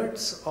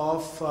standards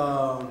of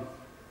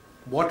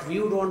what we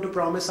would want to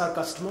promise our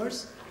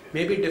customers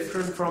may be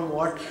different from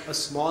what a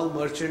small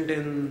merchant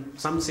in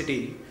some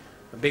city,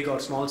 a big or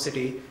small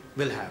city,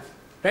 will have,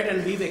 right?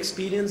 And we've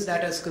experienced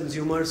that as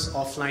consumers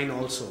offline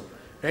also.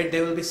 Right?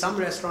 There will be some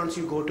restaurants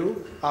you go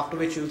to after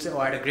which you'll say, oh,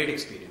 I had a great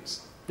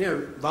experience.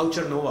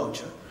 Voucher, no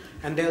voucher.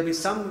 And there will be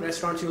some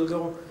restaurants you'll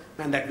go,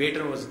 man, that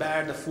waiter was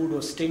bad, the food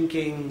was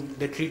stinking,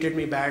 they treated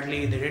me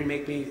badly, they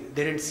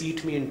didn't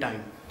seat me in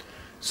time.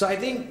 So I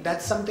think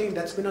that's something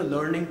that's been a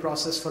learning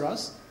process for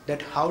us,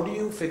 that how do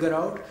you figure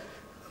out,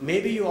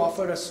 maybe you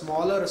offer a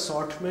smaller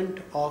assortment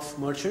of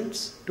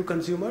merchants to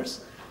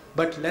consumers,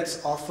 but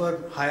let's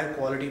offer higher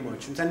quality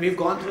merchants. And we've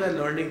gone through that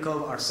learning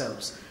curve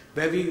ourselves,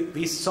 where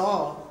we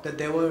saw that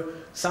there were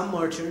some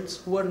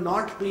merchants who were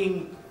not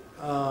delivering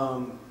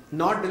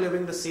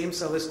the same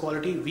service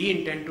quality we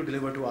intend to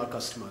deliver to our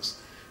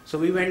customers. So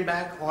we went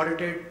back,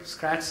 audited,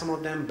 scratched some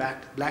of them,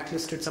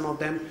 blacklisted some of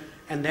them,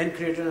 and then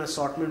created an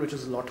assortment which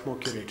is a lot more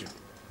curated.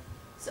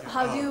 So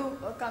how do you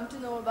come to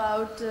know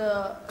about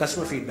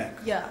customer feedback?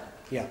 Yeah.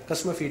 Yeah,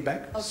 customer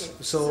feedback. Okay.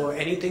 So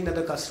anything that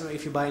the customer,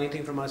 if you buy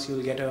anything from us,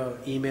 you'll get an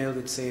email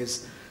which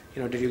says,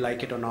 did you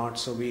like it or not?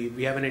 So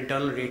we have an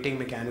internal rating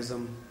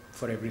mechanism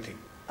for everything.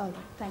 All right,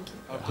 thank you.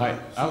 Hi,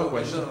 I have a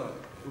question.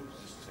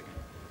 Just a second.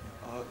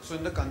 So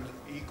in the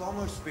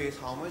e-commerce space,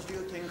 how much do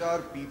you think are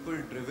people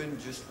driven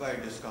just by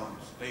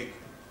discounts? Like,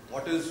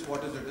 what is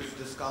it? Is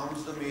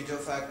discounts the major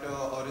factor,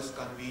 or is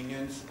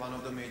convenience one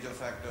of the major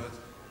factors?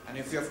 And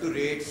if you have to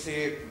rate,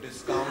 say,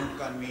 discount,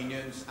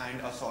 convenience,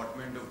 and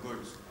assortment of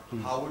goods,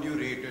 how would you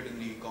rate it in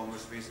the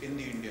e-commerce space in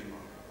the Indian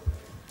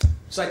market?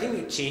 So I think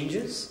it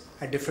changes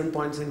at different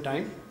points in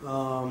time.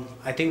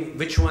 I think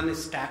which one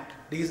is stacked.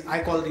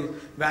 I call these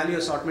value,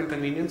 assortment,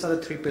 convenience are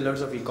the three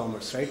pillars of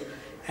e-commerce, right?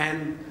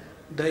 And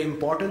the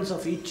importance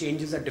of each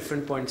changes at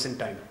different points in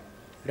time,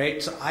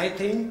 right? So I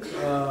think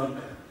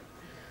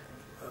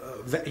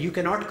you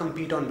cannot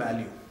compete on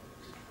value,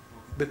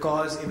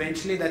 because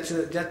eventually that's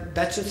a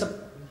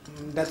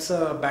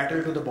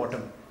battle to the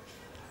bottom,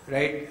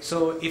 right?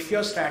 So if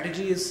your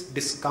strategy is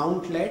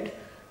discount-led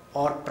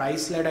or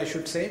price-led, I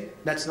should say,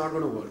 that's not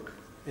going to work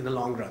in the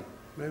long run.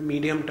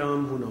 Medium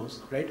term, who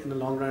knows, right? In the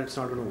long run, it's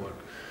not going to work.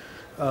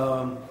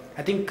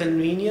 I think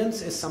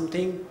convenience is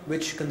something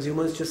which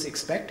consumers just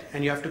expect,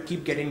 and you have to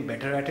keep getting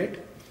better at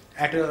it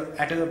at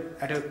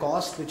a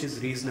cost which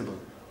is reasonable,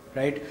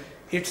 right?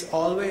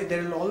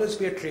 There will always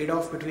be a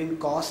trade-off between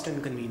cost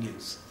and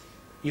convenience.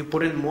 You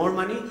put in more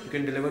money, you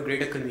can deliver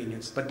greater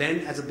convenience. But then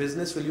as a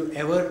business, will you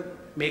ever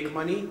make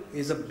money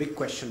is a big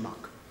question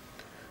mark.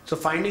 So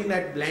finding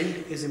that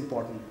blend is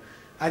important.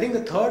 I think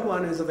the third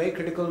one is a very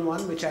critical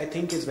one, which I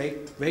think is very,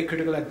 very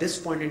critical at this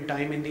point in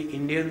time in the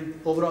Indian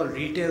overall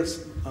retail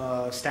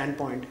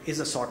standpoint, is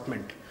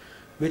assortment,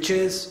 which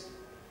is,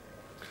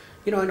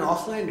 in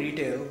offline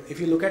retail,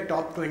 if you look at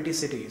top 20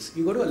 cities,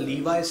 you go to a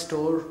Levi's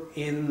store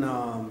in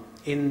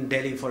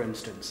Delhi, for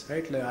instance,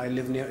 right? I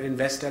live in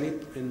West Delhi.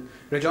 In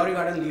Rajouri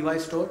Garden,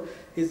 Levi's store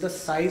is the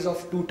size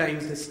of 2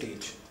 times this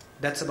stage.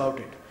 That's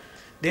about it.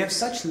 They have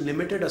such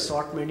limited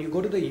assortment. You go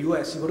to the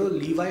US, you go to a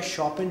Levi's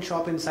shop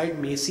inside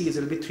Macy's,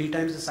 it'll be 3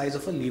 times the size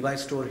of a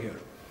Levi's store here.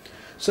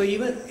 So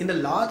even in the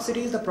large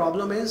cities, the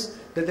problem is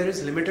that there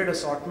is limited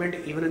assortment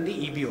even in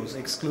the EBOs,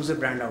 exclusive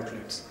brand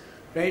outlets,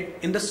 right?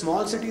 In the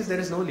small cities, there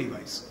is no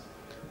Levi's.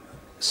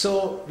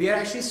 So we are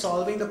actually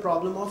solving the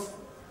problem of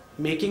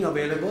making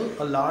available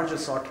a large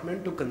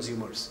assortment to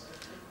consumers,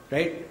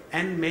 right?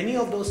 And many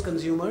of those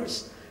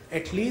consumers,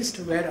 at least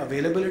where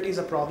availability is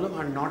a problem,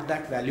 are not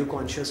that value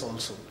conscious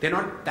also. They're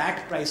not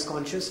that price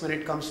conscious when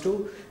it comes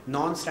to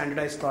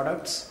non-standardized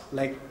products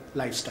like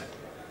lifestyle,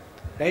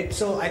 right?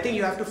 So I think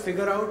you have to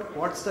figure out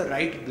what's the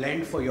right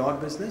blend for your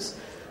business.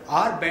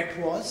 Our bet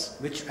was,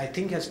 which I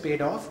think has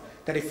paid off,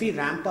 that if we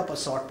ramp up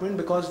assortment,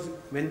 because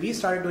when we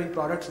started doing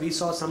products, we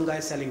saw some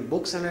guys selling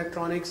books and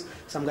electronics,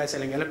 some guys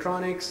selling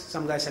electronics,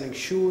 some guys selling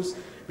shoes.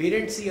 We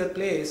didn't see a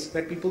place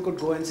where people could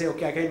go and say,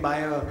 okay, I can buy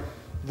a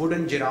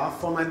wooden giraffe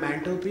for my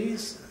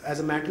mantelpiece,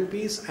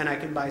 and I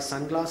can buy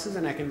sunglasses,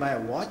 and I can buy a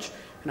watch,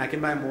 and I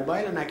can buy a mobile,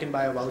 and I can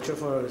buy a voucher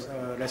for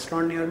a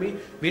restaurant near me.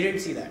 We didn't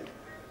see that,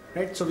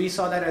 right? So we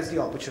saw that as the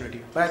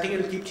opportunity, but I think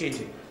it'll keep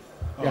changing.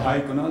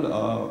 Hi Kunal,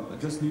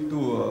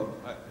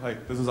 hi,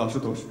 this is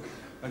Ashutosh.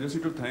 I just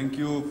need to thank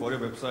you for your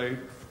website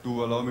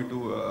to allow me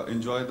to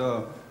enjoy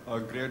the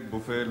great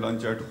buffet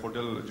lunch at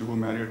Hotel Juhu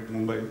Marriott,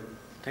 Mumbai.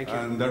 Thank you.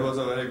 And that was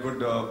a very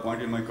good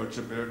point in my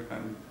courtship period,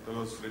 and that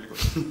was really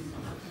good.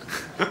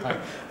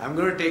 I'm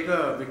going to take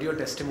a video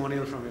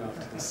testimonial from you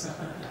after this.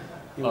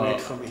 You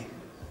wait for me.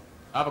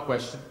 I have a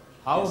question.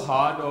 How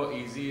hard or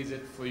easy is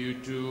it for you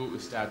to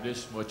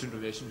establish merchant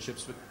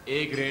relationships with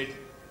A-grade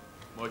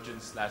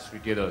merchants /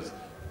 retailers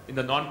in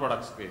the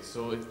non-product space?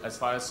 So as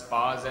far as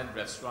spas and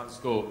restaurants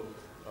go,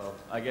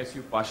 I guess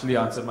you partially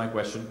answered my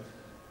question.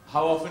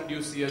 How often do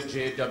you see a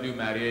JW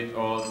Marriott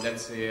or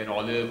let's say an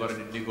Olive or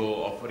an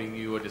Indigo offering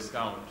you a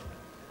discount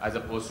as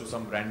opposed to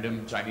some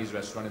random Chinese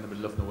restaurant in the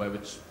middle of nowhere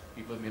which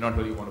people may not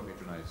really want to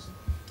patronize?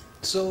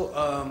 So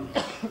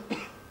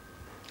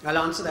I'll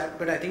answer that,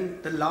 but I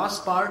think the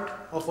last part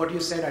of what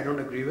you said I don't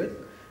agree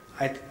with.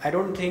 I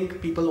don't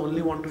think people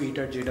only want to eat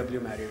at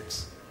JW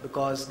Marriott's,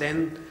 because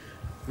then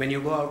when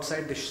you go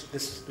outside,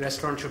 this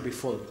restaurant should be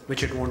full,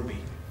 which it won't be,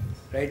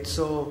 right?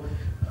 So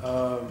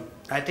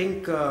I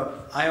think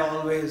I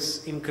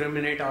always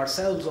incriminate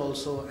ourselves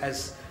also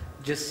as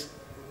just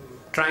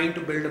trying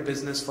to build a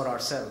business for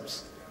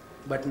ourselves.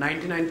 But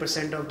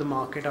 99% of the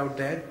market out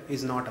there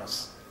is not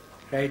us,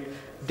 right?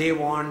 They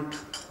want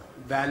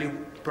value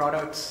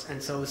products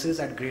and services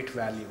at great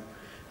value,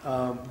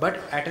 but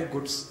at a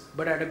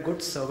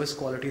good service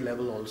quality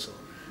level also.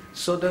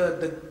 So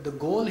the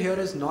goal here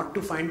is not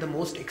to find the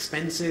most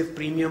expensive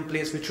premium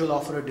place which will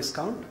offer a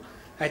discount.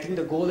 I think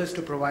the goal is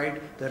to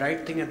provide the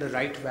right thing at the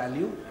right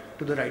value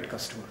to the right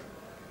customer,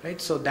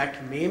 right? So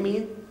that may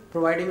mean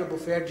providing a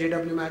buffet at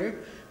JW Marriott,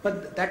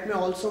 but that may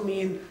also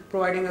mean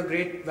providing a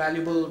great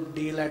valuable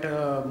deal at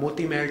a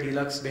Moti Mahal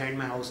Deluxe behind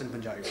my house in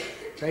Punjabi,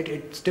 right?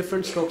 It's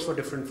different strokes for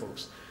different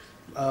folks.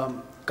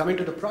 Coming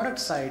to the product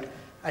side,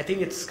 I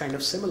think it's kind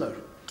of similar.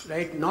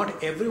 right?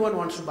 Not everyone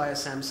wants to buy a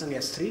Samsung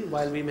S3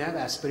 while we may have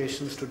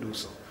aspirations to do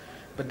so.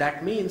 But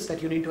that means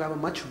that you need to have a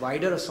much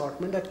wider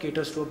assortment that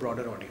caters to a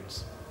broader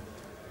audience.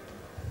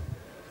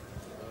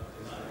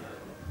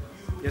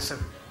 Yes, sir.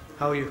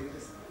 How are you?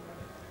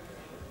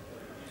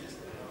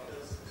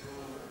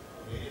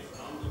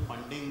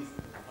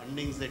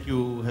 Fundings that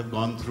you have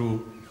gone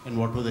through, and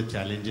what were the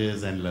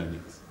challenges and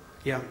learnings?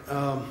 Yeah.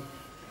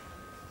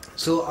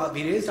 So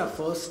we raised our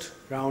first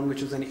round,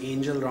 which was an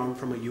angel round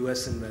from a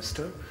US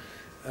investor.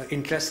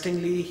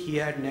 Interestingly, he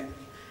had...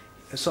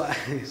 So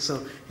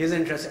here's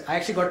interesting. I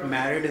actually got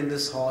married in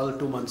this hall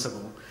 2 months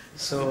ago.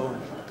 So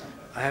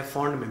I have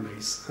fond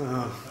memories.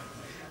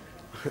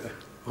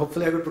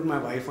 Hopefully I could put my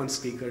wife on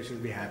speaker, she'll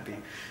be happy.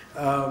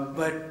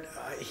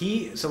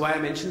 So why I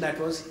mentioned that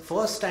was,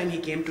 first time he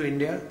came to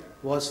India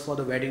was for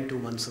the wedding 2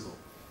 months ago.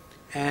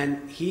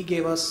 And he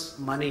gave us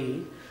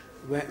money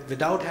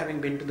without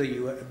having been to the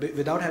US,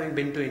 without having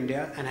been to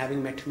India and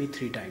having met me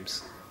 3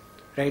 times.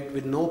 Right?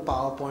 With no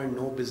PowerPoint,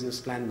 no business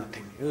plan,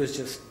 nothing. It was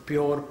just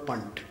pure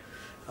punt.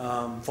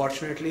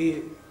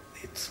 Fortunately,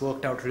 it's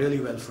worked out really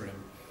well for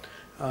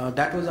him.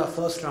 That was our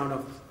first round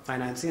of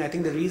financing. I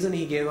think the reason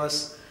he gave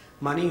us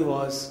money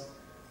was,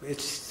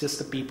 it's just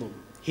the people.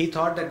 He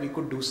thought that we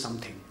could do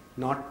something,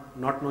 not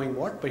knowing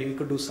what, but we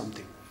could do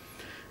something.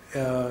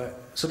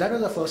 So that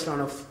was the first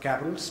round of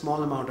capital,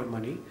 small amount of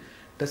money.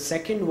 The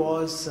second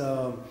was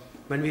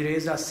when we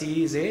raised our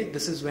Series A.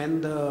 This is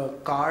when the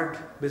card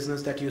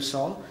business that you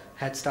saw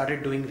had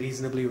started doing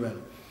reasonably well.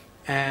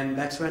 And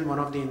that's when one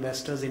of the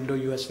investors,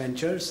 Indo-US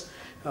Ventures,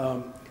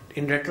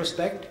 in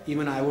retrospect,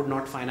 even I would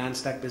not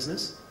finance that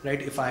business, right,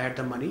 if I had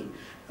the money.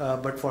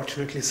 But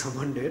fortunately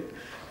someone did.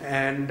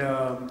 And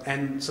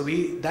so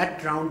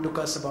that round took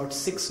us about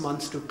 6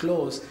 months to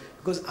close,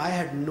 because I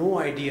had no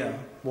idea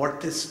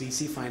what this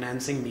VC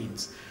financing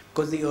means.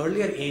 Because the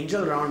earlier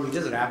angel round, we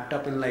just wrapped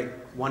up in like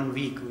 1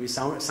 week. We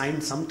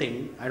signed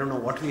something, I don't know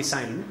what we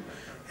signed,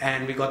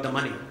 and we got the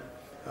money.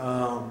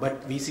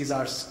 But VCs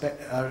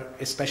are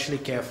especially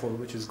careful,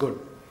 which is good.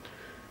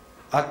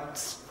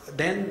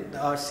 Then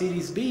our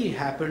Series B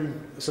happened.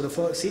 So the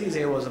first Series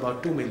A was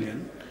about 2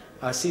 million.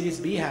 Our Series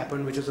B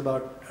happened, which was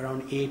about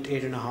around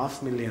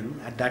 8.5 million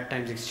at that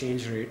time's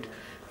exchange rate.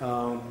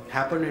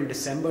 Happened in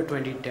December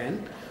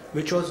 2010,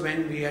 which was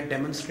when we had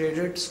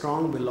demonstrated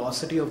strong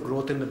velocity of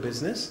growth in the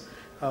business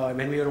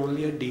when we were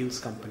only a deals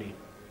company.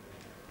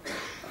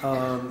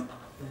 The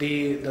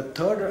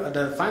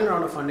final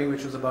round of funding,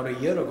 which was about a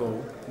year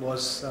ago,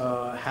 was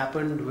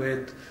happened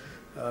with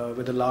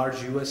a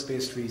large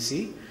US-based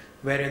VC,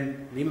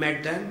 wherein we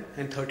met them,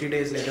 and 30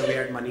 days later we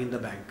had money in the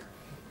bank.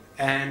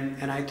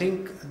 And I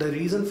think the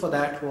reason for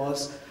that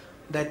was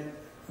that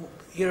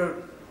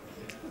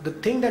the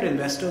thing that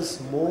investors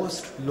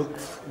most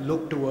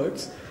look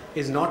towards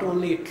is not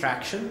only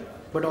traction,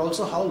 but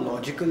also how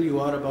logical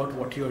you are about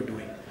what you are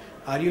doing.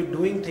 Are you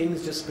doing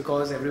things just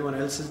because everyone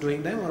else is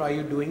doing them, or are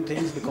you doing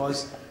things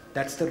because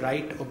that's the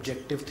right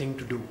objective thing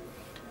to do?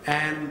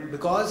 And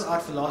because our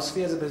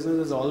philosophy as a business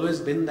has always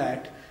been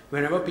that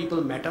whenever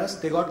people met us,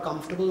 they got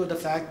comfortable with the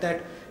fact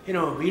that,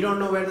 we don't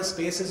know where the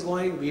space is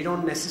going, we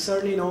don't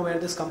necessarily know where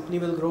this company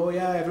will grow.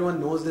 Yeah,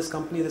 everyone knows this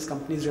company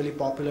is really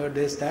popular,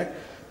 this, that,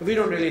 but we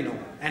don't really know.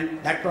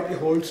 And that probably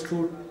holds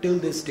true till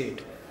this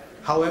date.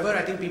 However,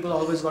 I think people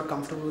always got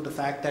comfortable with the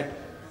fact that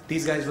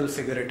these guys will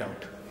figure it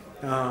out.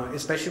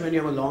 Especially when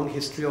you have a long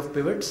history of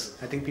pivots,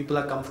 I think people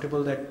are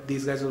comfortable that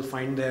these guys will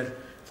find their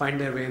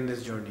way in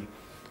this journey.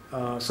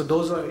 So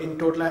those were, in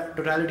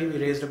totality, we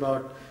raised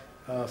about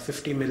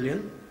 50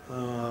 million,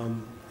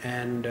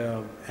 and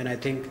I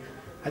think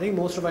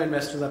most of our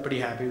investors are pretty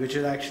happy, which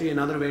is actually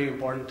another very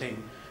important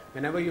thing.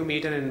 Whenever you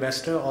meet an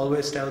investor,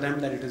 always tell them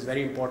that it is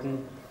very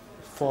important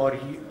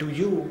to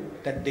you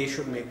that they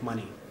should make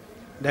money.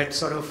 That's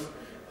sort of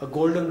a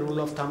golden rule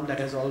of thumb that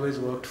has always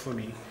worked for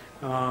me.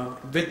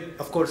 With,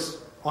 of course,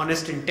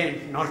 honest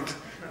intent, not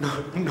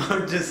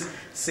just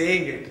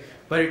saying it,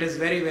 but it is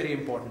very, very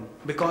important,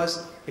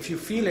 because if you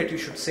feel it, you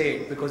should say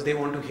it, because they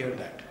want to hear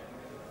that.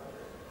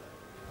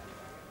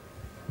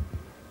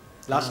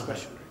 Last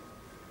question.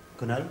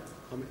 Kunal?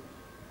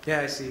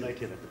 Yeah, I see. Right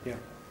here. Yeah.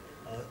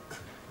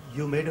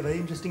 You made a very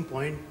interesting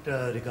point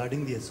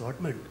regarding the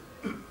assortment.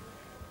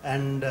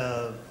 And,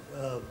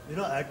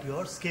 at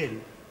your scale,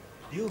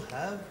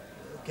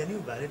 can you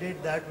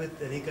validate that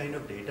with any kind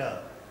of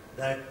data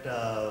that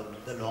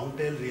the long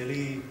tail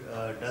really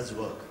does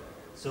work?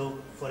 So,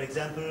 for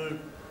example,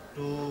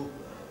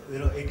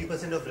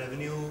 80% of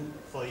revenue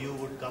for you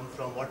would come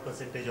from what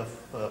percentage of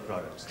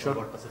products? Sure.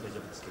 Or what percentage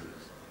of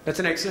SKUs? That's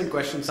an excellent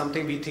question,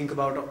 something we think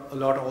about a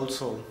lot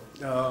also.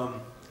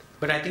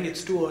 But I think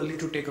it's too early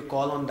to take a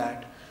call on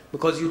that,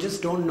 because you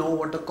just don't know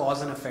what the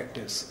cause and effect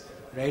is,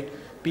 right?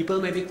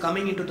 People may be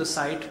coming into the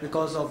site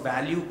because of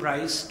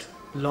value-priced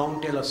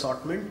long-tail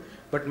assortment,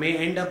 but may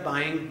end up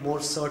buying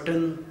more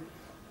certain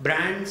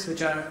brands,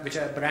 which are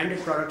branded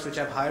products, which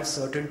have higher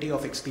certainty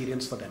of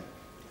experience for them,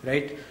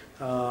 right?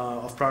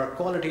 Of product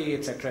quality,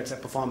 etc.,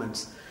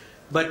 performance.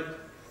 But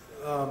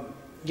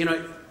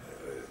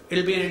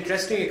it'll be an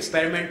interesting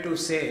experiment to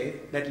say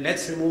that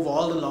let's remove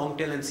all the long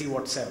tail and see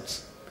what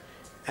sells.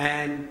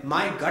 And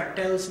my gut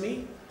tells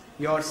me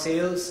your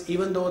sales,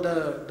 even though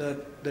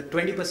the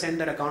 20%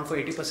 that account for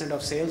 80%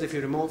 of sales, if you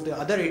remove the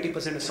other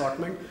 80%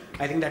 assortment,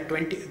 I think that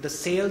the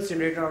sales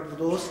generated out of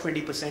those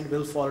 20%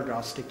 will fall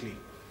drastically.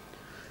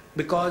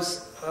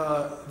 Because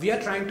we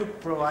are trying to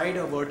provide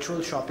a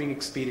virtual shopping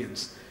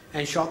experience.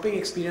 And shopping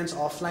experience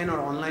offline or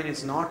online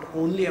is not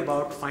only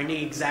about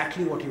finding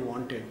exactly what you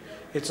wanted.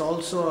 It's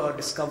also a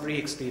discovery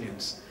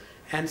experience.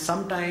 And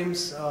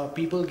sometimes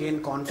people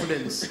gain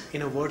confidence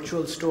in a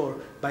virtual store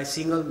by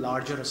seeing a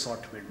larger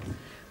assortment.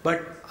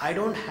 But I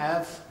don't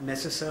have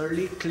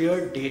necessarily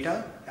clear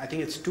data. I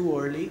think it's too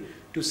early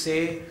to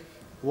say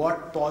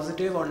what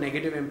positive or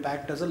negative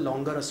impact does a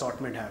longer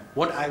assortment have.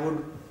 What I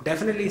would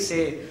definitely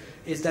say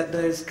is that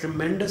there is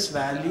tremendous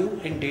value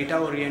in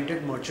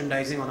data-oriented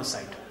merchandising on a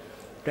site,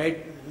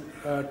 right?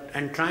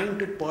 And trying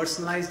to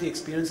personalize the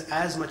experience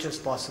as much as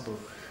possible.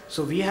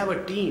 So we have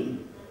a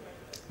team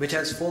which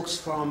has folks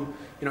from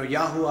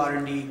Yahoo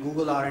R&D,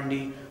 Google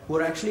R&D, who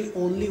are actually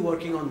only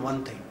working on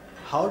one thing.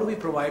 How do we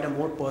provide a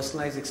more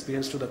personalized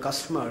experience to the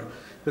customer?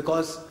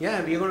 Because,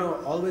 yeah, we're going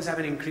to always have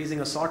an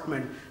increasing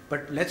assortment,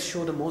 but let's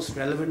show the most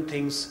relevant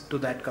things to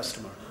that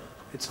customer.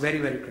 It's very,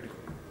 very critical.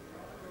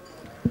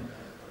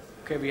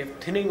 Okay, we have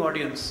thinning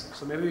audience,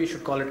 so maybe we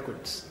should call it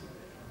quits.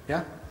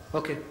 Yeah?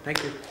 Okay,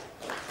 thank you.